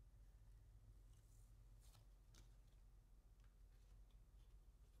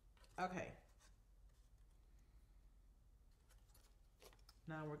 Okay.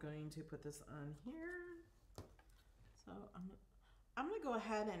 Now we're going to put this on here. So I'm going to go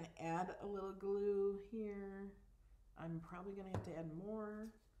ahead and add a little glue here. I'm probably going to have to add more.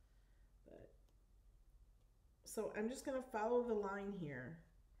 So I'm just going to follow the line here.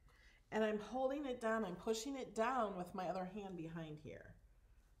 And I'm holding it down. I'm pushing it down with my other hand behind here.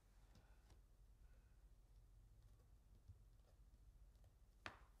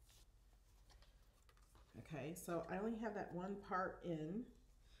 Okay, so I only have that one part in.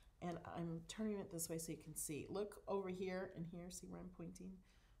 And I'm turning it this way so you can see. Look over here and here. See where I'm pointing?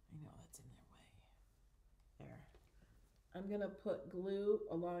 I know that's in their way. There. I'm going to put glue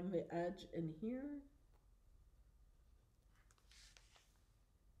along the edge in here.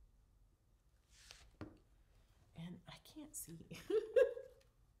 And I can't see.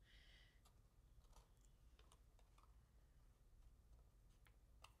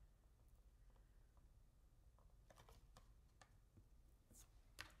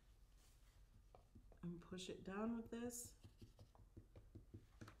 And push it down with this.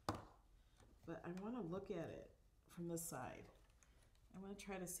 But I want to look at it from this side. I want to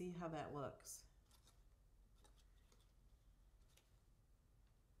try to see how that looks.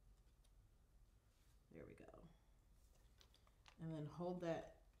 There we go. And then hold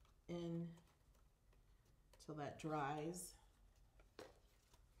that in till that dries.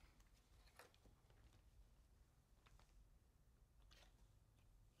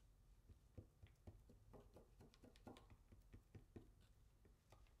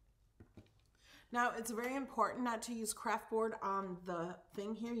 Now, it's very important not to use craft board on the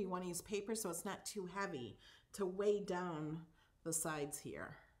thing here. You want to use paper so it's not too heavy to weigh down the sides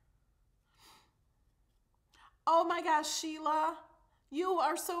here. Oh my gosh, Sheila, you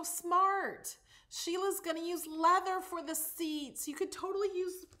are so smart. Sheila's going to use leather for the seats. You could totally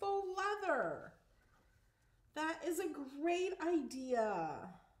use faux leather. That is a great idea.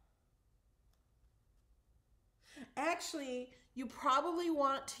 Actually, you probably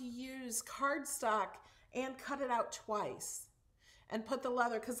want to use cardstock and cut it out twice and put the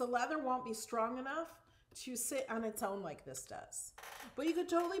leather, because the leather won't be strong enough to sit on its own like this does. But you could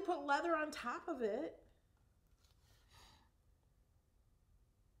totally put leather on top of it.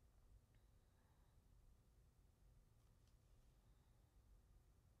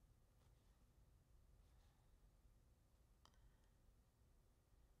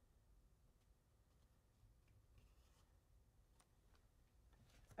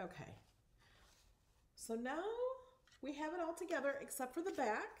 Okay, so now we have it all together except for the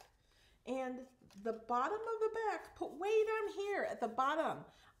back, and the bottom of the back, put way down here at the bottom.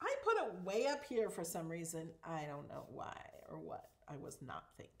 I put it way up here for some reason. I don't know why or what I was not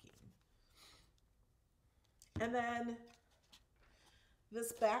thinking. And then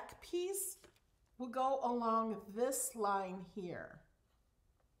this back piece will go along this line here.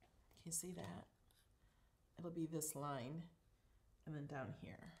 Can you see that? It'll be this line and then down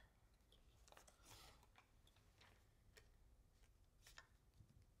here.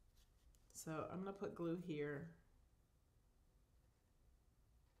 So I'm gonna put glue here.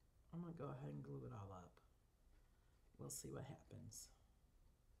 I'm gonna go ahead and glue it all up. We'll see what happens.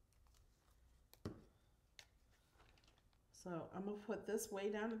 So I'm gonna put this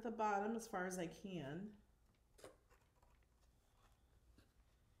way down at the bottom as far as I can.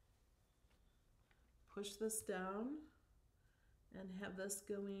 Push this down and have this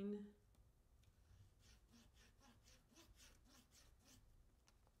going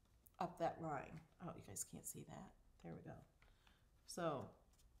up that line. Oh, you guys can't see that. There we go. So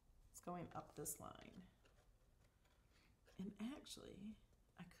it's going up this line. And actually,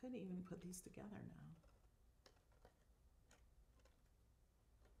 I could even put these together now.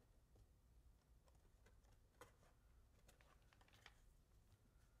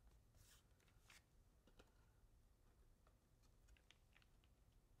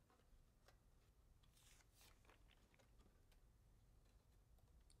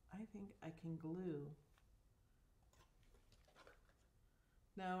 I think I can glue.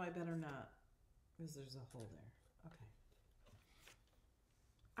 No, I better not, because there's a hole there. Okay.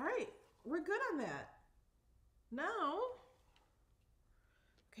 All right, we're good on that. Now,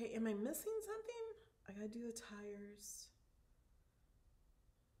 okay, am I missing something? I gotta do the tires.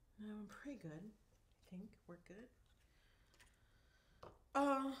 No, I'm pretty good. I think we're good.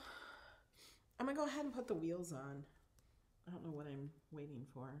 I'm gonna go ahead and put the wheels on. I don't know what I'm waiting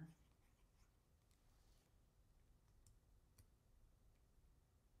for.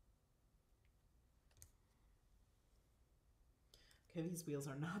 Okay, these wheels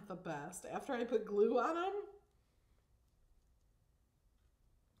are not the best. After I put glue on them,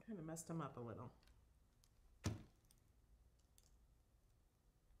 kind of messed them up a little.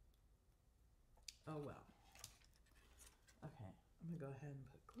 Oh well. Okay, I'm gonna go ahead and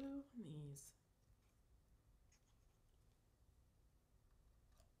put glue on these.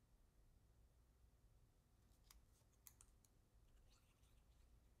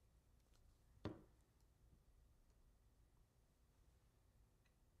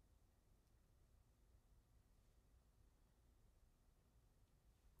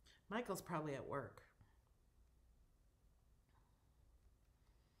 Michael's probably at work.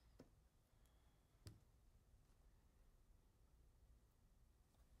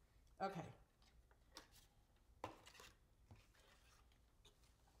 Okay.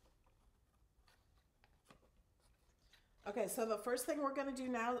 Okay, so the first thing we're gonna do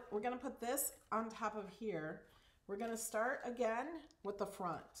now, we're gonna put this on top of here. We're gonna start again with the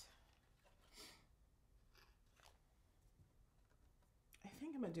front. I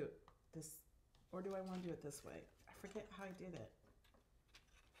think I'm gonna do it this, or do I want to do it this way? I forget how I did it.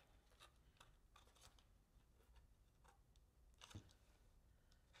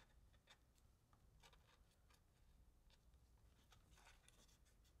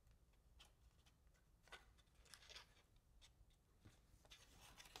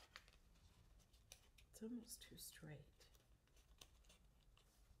 It's almost too straight.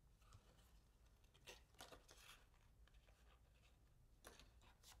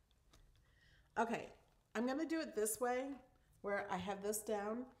 Okay, I'm gonna do it this way, where I have this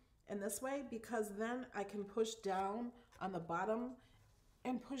down and this way, because then I can push down on the bottom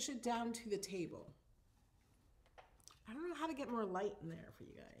and push it down to the table. I don't know how to get more light in there for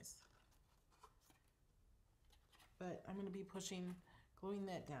you guys, but I'm gonna be gluing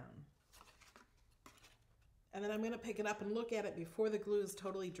that down. And then I'm gonna pick it up and look at it before the glue is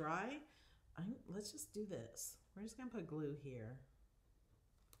totally dry. Let's just do this. We're just gonna put glue here.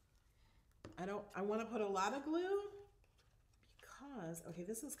 I want to put a lot of glue because, okay,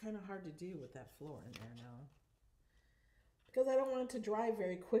 this is kind of hard to do with that floor in there now. Because I don't want it to dry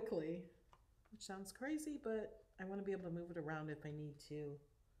very quickly, which sounds crazy, but I want to be able to move it around if I need to.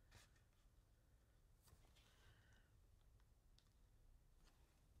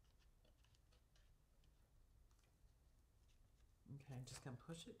 Okay, I'm just going to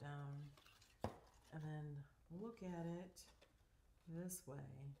push it down and then look at it this way.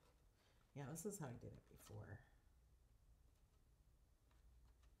 Yeah, this is how I did it before.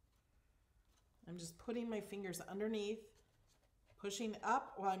 I'm just putting my fingers underneath, pushing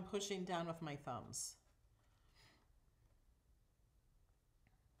up while I'm pushing down with my thumbs.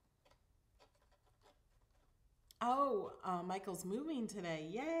 Oh, Michael's moving today.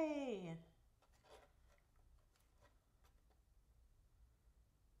 Yay!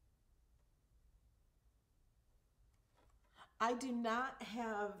 I do not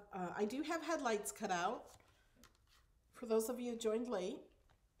have, I do have headlights cut out. For those of you who joined late,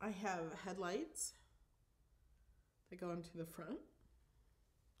 I have headlights that go into the front.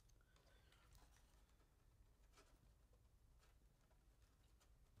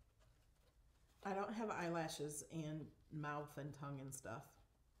 I don't have eyelashes and mouth and tongue and stuff.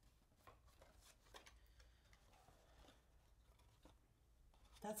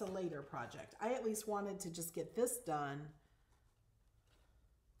 That's a later project. I at least wanted to just get this done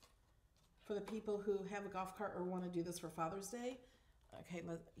for the people who have a golf cart or want to do this for Father's Day. Okay,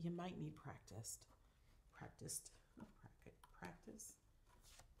 you might need practice.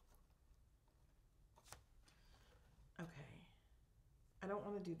 Okay, I don't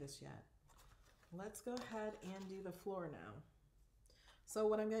want to do this yet. Let's go ahead and do the floor now. So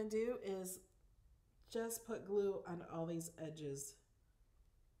what I'm going to do is just put glue on all these edges.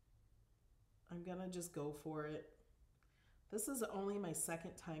 I'm going to just go for it. This is only my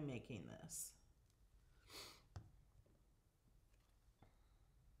second time making this.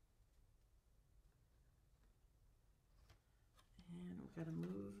 And we've got to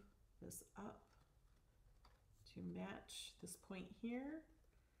move this up to match this point here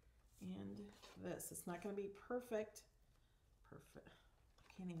and this. It's not going to be perfect. I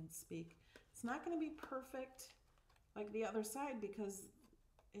can't even speak. It's not going to be perfect like the other side because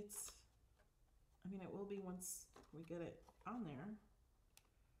it's, I mean, it will be once we get it on there.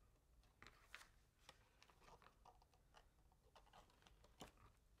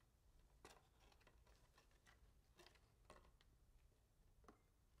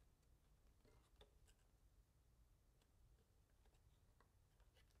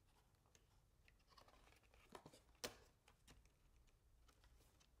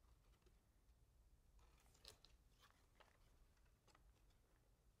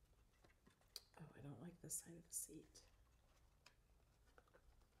 Oh, I don't like this side of the seat.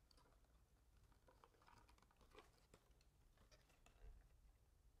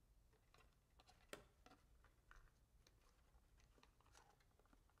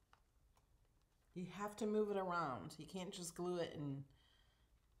 You have to move it around. You can't just glue it and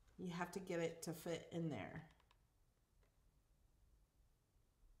you have to get it to fit in there.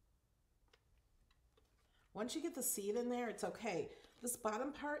 Once you get the seat in there, it's okay. This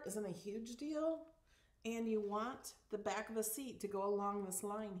bottom part isn't a huge deal, and you want the back of the seat to go along this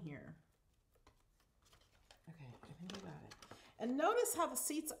line here. Okay, I think I got it. And notice how the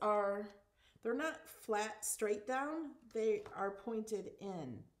seats are, they're not flat straight down, they are pointed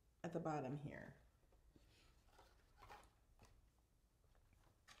in at the bottom here.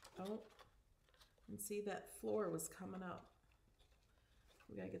 Oh, and see that floor was coming up.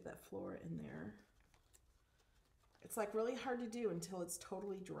 We gotta get that floor in there. It's like really hard to do until it's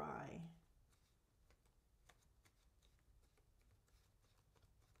totally dry.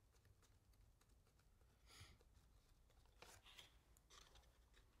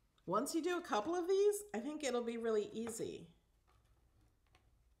 Once you do a couple of these, I think it'll be really easy.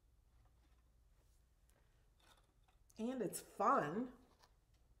 And it's fun.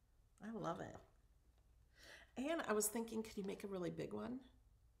 I love it. And I was thinking, could you make a really big one?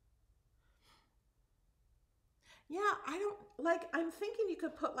 Yeah, I'm thinking you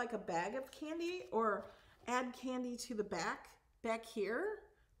could put like a bag of candy or add candy to the back here,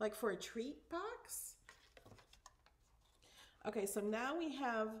 like for a treat box. Okay, so now we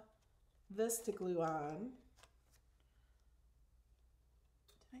have this to glue on.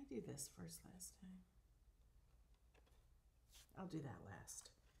 Did I do this first last time? I'll do that last.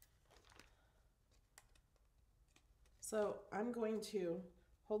 So I'm going to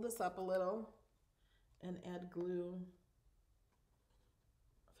hold this up a little and add glue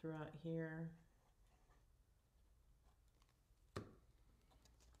throughout here.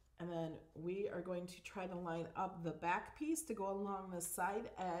 And then we are going to try to line up the back piece to go along the side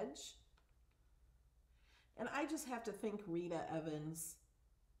edge. And I just have to thank Rita Evans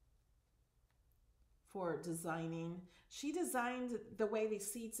for designing. She designed the way the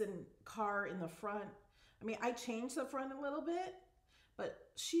seats and car in the front. I mean, I changed the front a little bit, but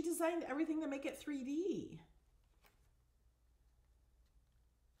she designed everything to make it 3D.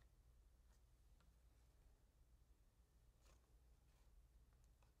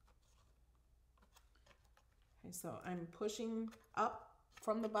 Okay, so I'm pushing up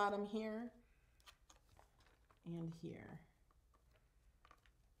from the bottom here and here.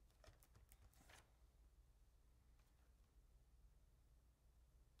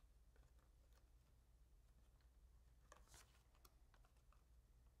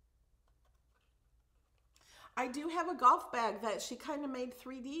 I do have a golf bag that she kind of made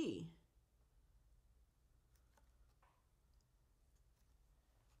 3D.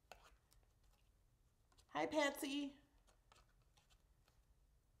 Hi, Patsy.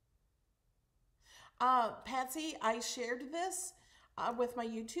 Patsy, I shared this with my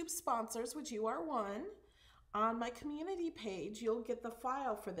YouTube sponsors, which you are one. On my community page, you'll get the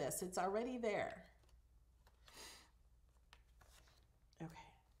file for this. It's already there. Okay,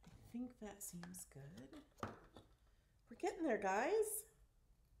 I think that seems good. We're getting there, guys.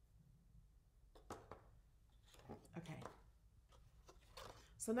 Okay.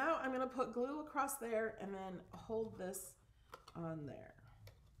 So now I'm going to put glue across there and then hold this on there.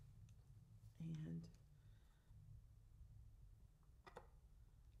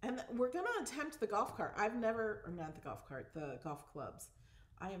 And we're going to attempt the golf cart. I've never, or not the golf cart, the golf clubs.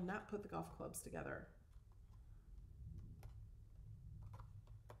 I have not put the golf clubs together.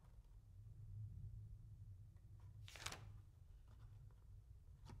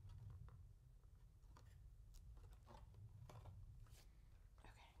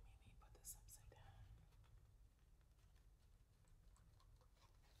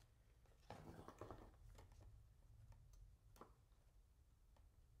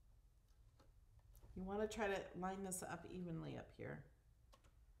 You want to try to line this up evenly up here.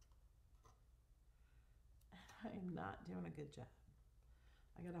 I am not doing a good job.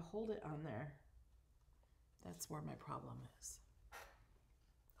 I got to hold it on there. That's where my problem is.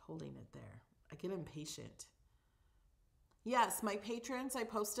 Holding it there. I get impatient. Yes, my patrons, I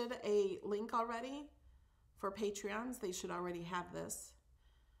posted a link already for Patreons. They should already have this.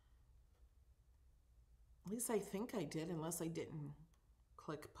 At least I think I did, unless I didn't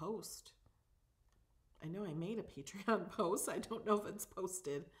click post. I know I made a Patreon post. I don't know if it's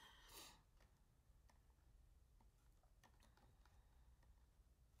posted.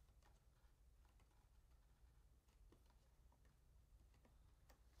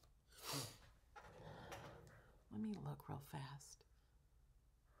 Let me look real fast.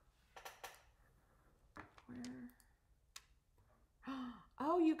 Where?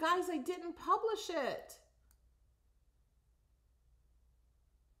 Oh, you guys, I didn't publish it.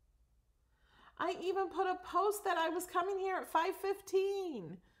 I even put a post that I was coming here at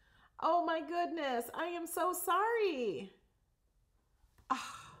 5:15. Oh my goodness, I am so sorry.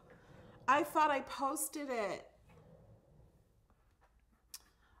 I thought I posted it.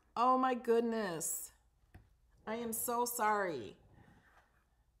 Oh my goodness. I am so sorry.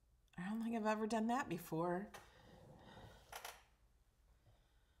 I don't think I've ever done that before.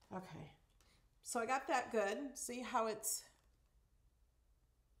 Okay, so I got that good. See how it's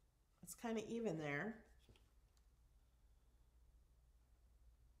kind of even there.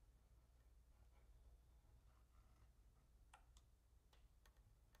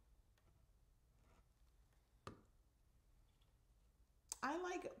 I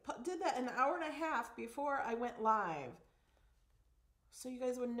did that an hour and a half before I went live, so you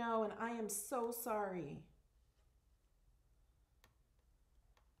guys would know, and I am so sorry.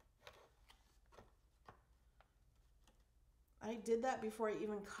 I did that before I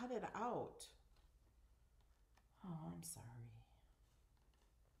even cut it out. Oh, I'm sorry.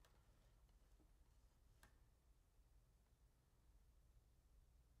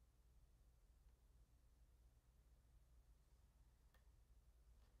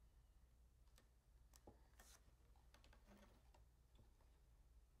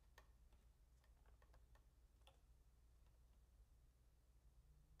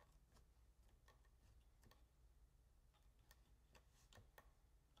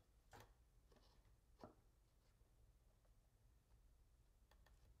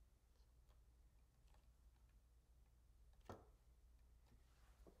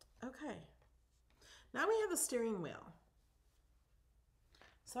 Okay, now we have the steering wheel.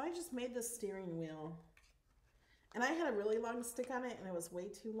 So I just made the steering wheel, and I had a really long stick on it and it was way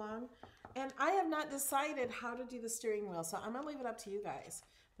too long. And I have not decided how to do the steering wheel, so I'm gonna leave it up to you guys.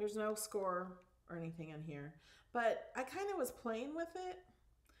 There's no score or anything in here, but I kind of was playing with it.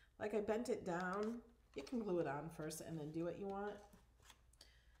 Like, I bent it down. You can glue it on first and then do what you want.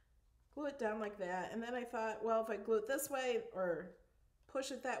 Glue it down like that. And then I thought, well, if I glue it this way or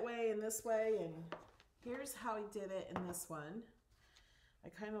push it that way and this way, and here's how I did it in this one. I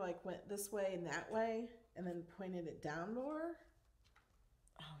kind of like went this way and that way and then pointed it down more.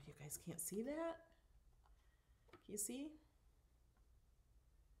 Oh, you guys can't see that? Can you see?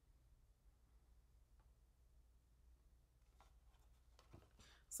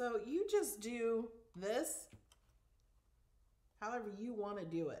 So you just do this however you want to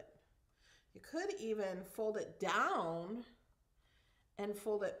do it. You could even fold it down and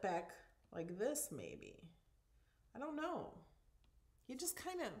fold it back like this maybe. I don't know. You just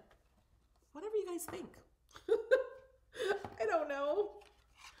kind of, whatever you guys think. I don't know.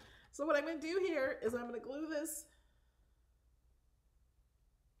 So what I'm going to do here is I'm going to glue this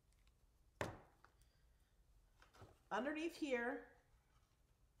underneath here.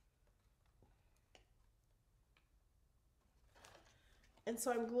 And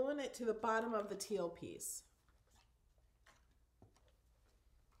so I'm gluing it to the bottom of the teal piece.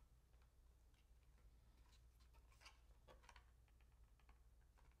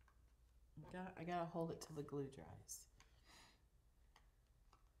 I gotta hold it till the glue dries.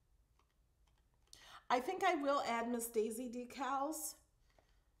 I think I will add Miss Daisy decals.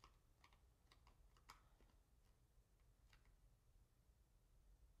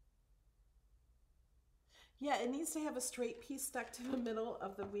 Yeah, it needs to have a straight piece stuck to the middle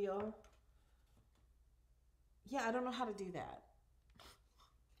of the wheel. Yeah, I don't know how to do that.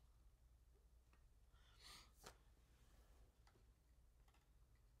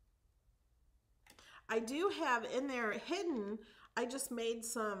 I do have in there hidden, I just made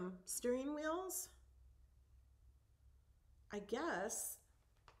some steering wheels. I guess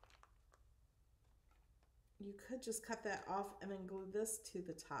you could just cut that off and then glue this to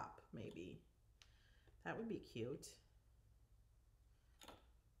the top, maybe. That would be cute.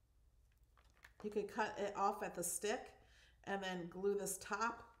 You could cut it off at the stick and then glue this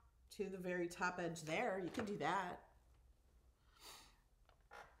top to the very top edge there. You could do that.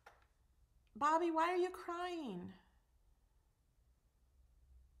 Bobby, why are you crying?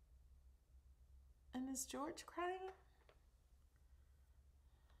 And is George crying?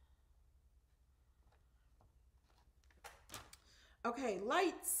 Okay,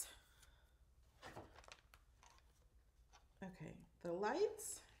 lights. Okay, the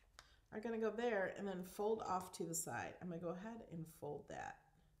lights are gonna go there and then fold off to the side. I'm gonna go ahead and fold that.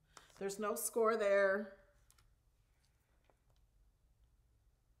 There's no score there,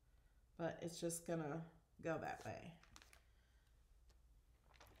 but it's just gonna go that way.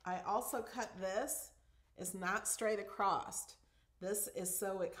 I also cut this. It's not straight across. This is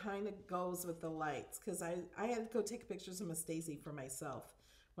so it kind of goes with the lights, because I had to go take pictures of Miss Daisy for myself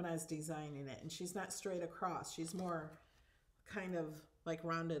when I was designing it, and she's not straight across. She's more kind of like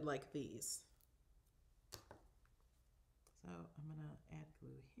rounded like these. So I'm gonna add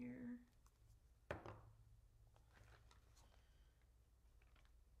glue here.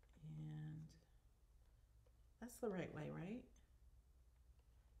 And that's the right way, right?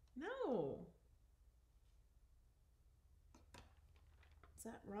 No. Is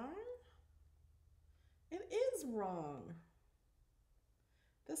that wrong? It is wrong.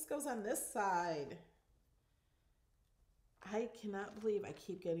 This goes on this side. I cannot believe I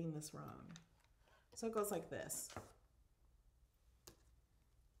keep getting this wrong. So it goes like this.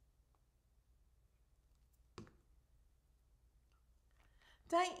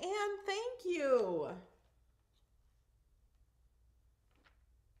 Diane, thank you.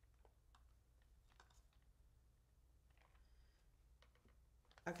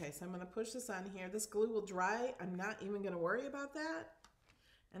 Okay, so I'm gonna push this on here. This glue will dry. I'm not even gonna worry about that.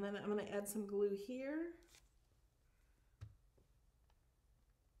 And then I'm gonna add some glue here.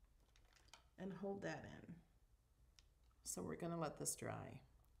 And hold that in. So we're gonna let this dry.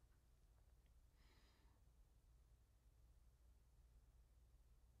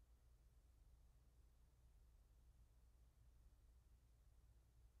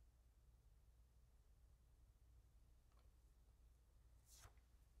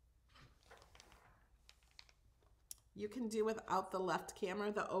 You can do without the left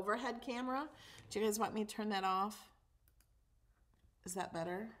camera, the overhead camera. Do you guys want me to turn that off? Is that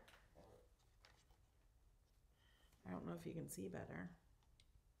better? I don't know if you can see better.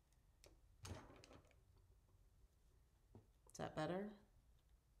 Is that better?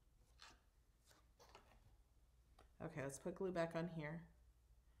 Okay, let's put glue back on here.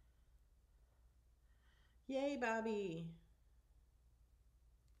 Yay, Bobby.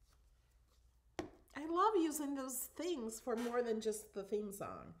 I love using those things for more than just the theme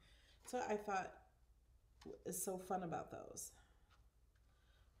song. So I thought is so fun about those.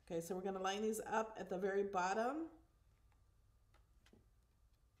 Okay, so we're gonna line these up at the very bottom.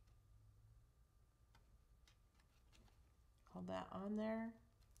 Hold that on there.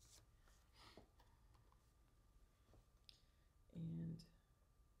 And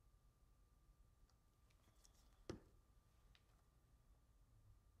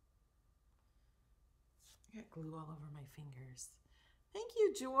I got glue all over my fingers. Thank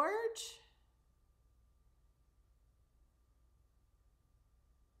you, George.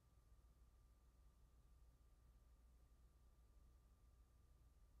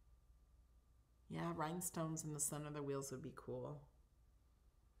 Yeah, rhinestones in the center of the wheels would be cool.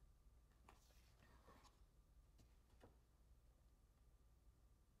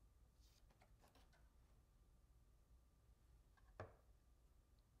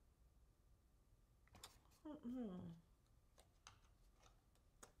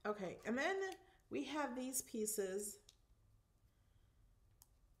 Okay, and then we have these pieces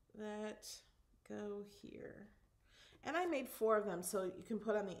that go here. And I made 4 of them, so you can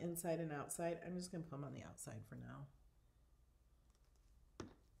put on the inside and outside. I'm just going to put them on the outside for now.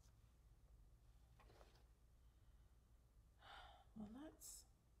 Well,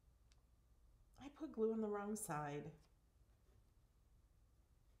 I put glue on the wrong side.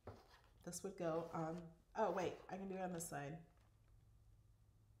 This would go on, oh wait, I can do it on this side.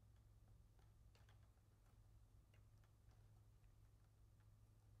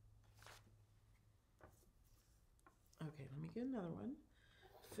 Okay, let me get another one.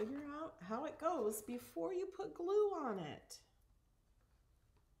 Figure out how it goes before you put glue on it.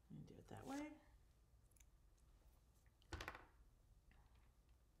 And do it that way.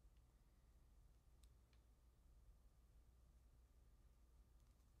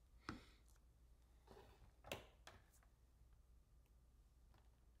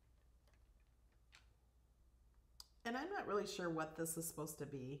 And I'm not really sure what this is supposed to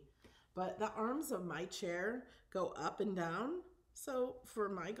be, but the arms of my chair go up and down. So for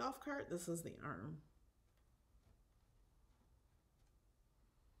my golf cart, this is the arm.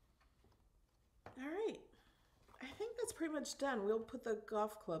 All right, I think that's pretty much done. We'll put the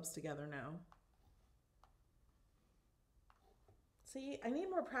golf clubs together now. See, I need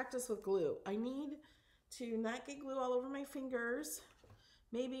more practice with glue. I need to not get glue all over my fingers.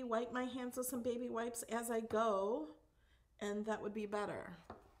 Maybe wipe my hands with some baby wipes as I go, and that would be better.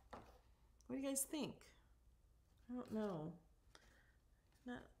 What do you guys think? I don't know.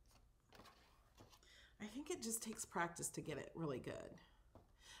 I think it just takes practice to get it really good.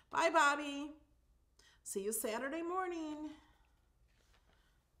 Bye, Bobby. See you Saturday morning.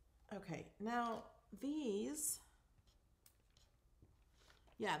 Okay, now these.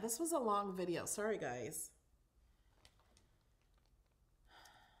 Yeah, this was a long video. Sorry, guys.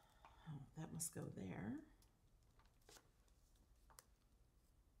 Oh, that must go there.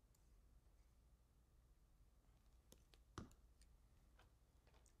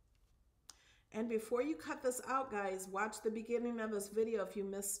 And before you cut this out, guys, watch the beginning of this video if you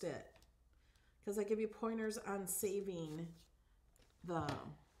missed it, because I give you pointers on saving the,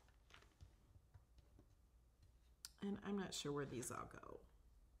 and I'm not sure where these all go.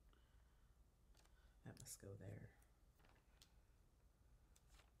 That must go there.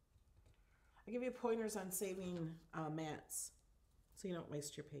 I give you pointers on saving mats so you don't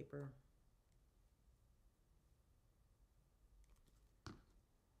waste your paper.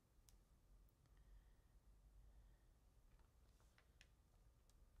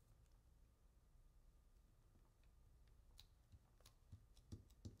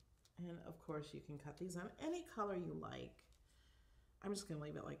 And of course you can cut these on any color you like. I'm just gonna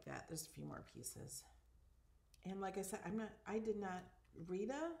leave it like that. There's a few more pieces. And like I said,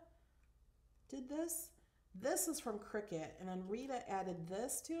 Rita did this. This is from Cricut, and then Rita added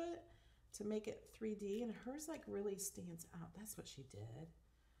this to it to make it 3D, and hers like really stands out. That's what she did.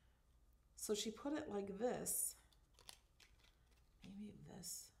 So she put it like this. Maybe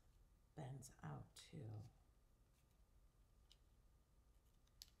this bends out too.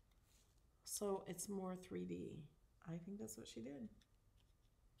 So it's more 3D. I think that's what she did.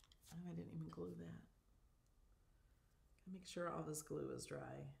 Oh, I didn't even glue that. Make sure all this glue is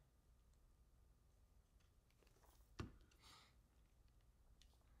dry.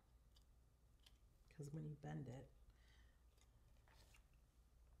 Because when you bend it,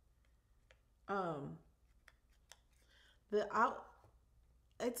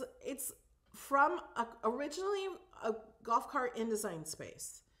 it's from originally a golf cart in Design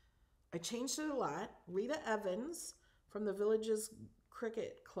Space. I changed it a lot. Rita Evans from the Villages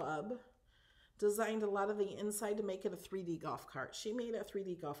Cricket Club designed a lot of the inside to make it a 3D golf cart. She made a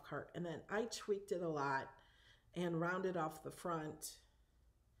 3D golf cart, and then I tweaked it a lot and rounded off the front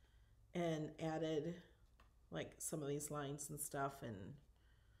and added like some of these lines and stuff, and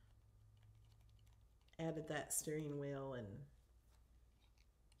added that steering wheel and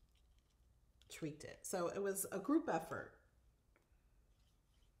tweaked it. So it was a group effort.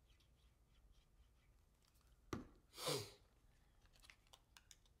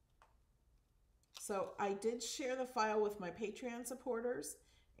 So I did share the file with my Patreon supporters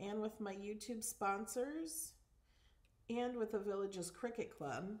and with my YouTube sponsors and with the Villages Cricket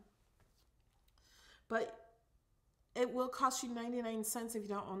Club. But it will cost you 99 cents if you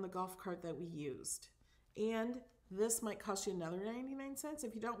don't own the golf cart that we used. And this might cost you another 99 cents.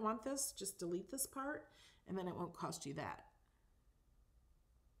 If you don't want this, just delete this part and then it won't cost you that.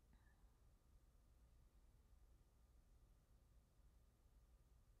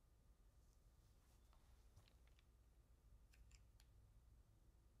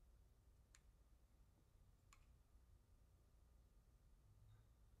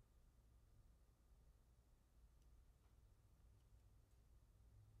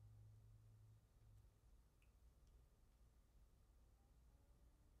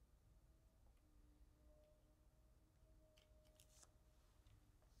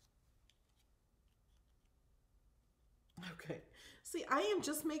 See, I am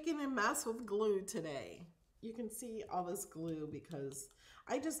just making a mess with glue today. You can see all this glue because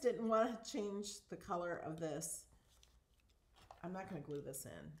I just didn't want to change the color of this. I'm not going to glue this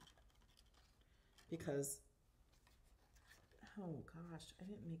in because, oh gosh, I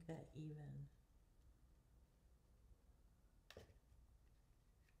didn't make that even.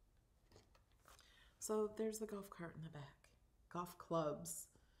 So there's the golf cart in the back, golf clubs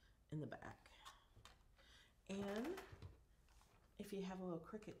in the back. And if you have a little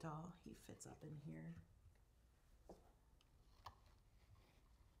Cricut doll, he fits up in here.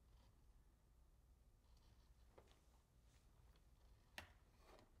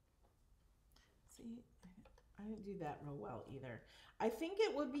 See, I didn't do that real well either. I think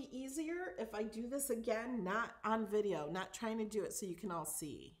it would be easier if I do this again, not on video, not trying to do it so you can all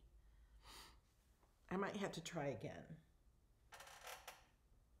see. I might have to try again.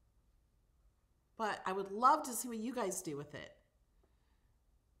 But I would love to see what you guys do with it.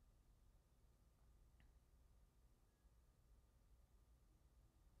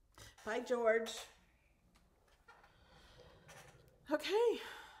 Bye, George. Okay.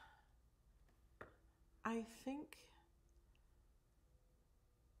 I think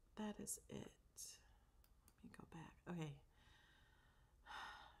that is it. Let me go back. Okay.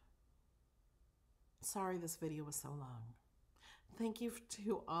 Sorry this video was so long. Thank you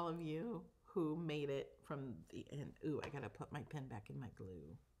to all of you who made it from the end. Ooh, I gotta put my pen back in my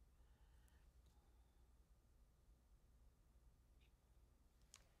glue.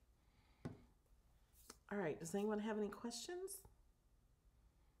 All right, does anyone have any questions?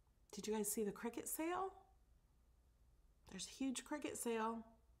 Did you guys see the Cricut sale? There's a huge Cricut sale.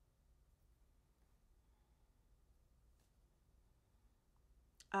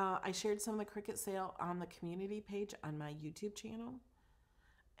 I shared some of the Cricut sale on the community page on my YouTube channel,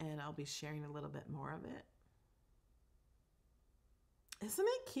 and I'll be sharing a little bit more of it. Isn't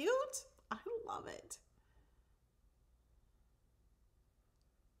it cute? I love it.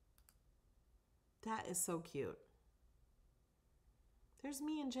 That is so cute. There's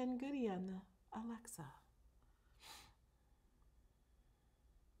me and Jen Goody on the Alexa.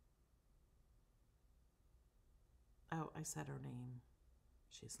 Oh, I said her name.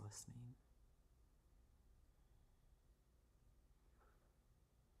 She's listening.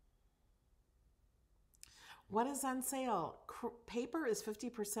 What is on sale? Paper is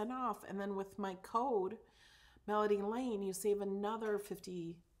 50% off, and then with my code, Melody Lane, you save another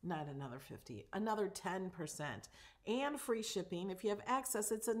 50, not another 50, another 10%, and free shipping. If you have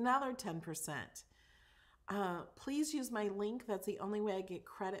access, it's another 10%. Please use my link. That's the only way I get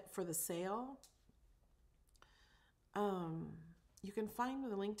credit for the sale. You can find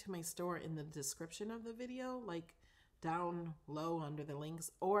the link to my store in the description of the video, like down low under the links,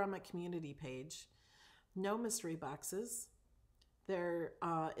 or on my community page. No mystery boxes. There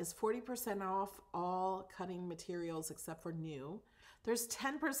is 40% off all cutting materials except for new. There's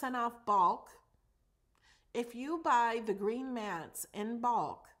 10% off bulk. If you buy the green mats in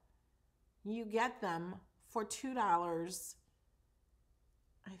bulk, you get them for $2,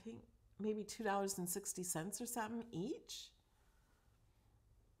 I think maybe $2.60 or something each.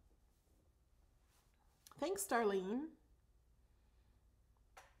 Thanks, Darlene.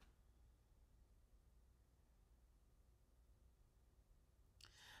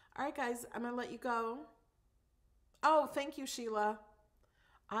 All right, guys, I'm going to let you go. Oh, thank you, Sheila.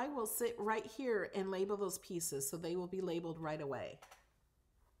 I will sit right here and label those pieces so they will be labeled right away.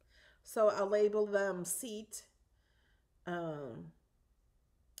 So I'll label them seat,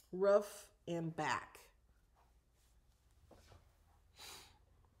 roof, and back.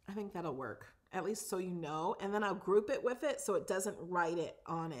 I think that'll work, at least so you know. And then I'll group it with it so it doesn't write it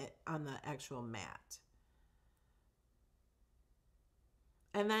on the actual mat.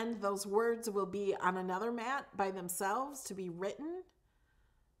 And then those words will be on another mat by themselves to be written.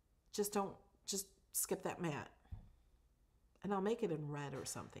 Just skip that mat. And I'll make it in red or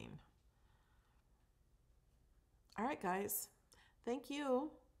something. All right, guys. Thank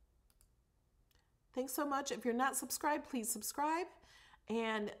you. Thanks so much. If you're not subscribed, please subscribe.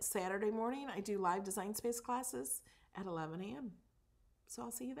 And Saturday morning, I do live Design Space classes at 11 a.m. So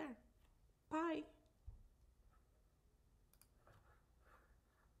I'll see you there. Bye.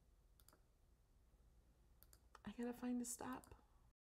 I gotta find a stop.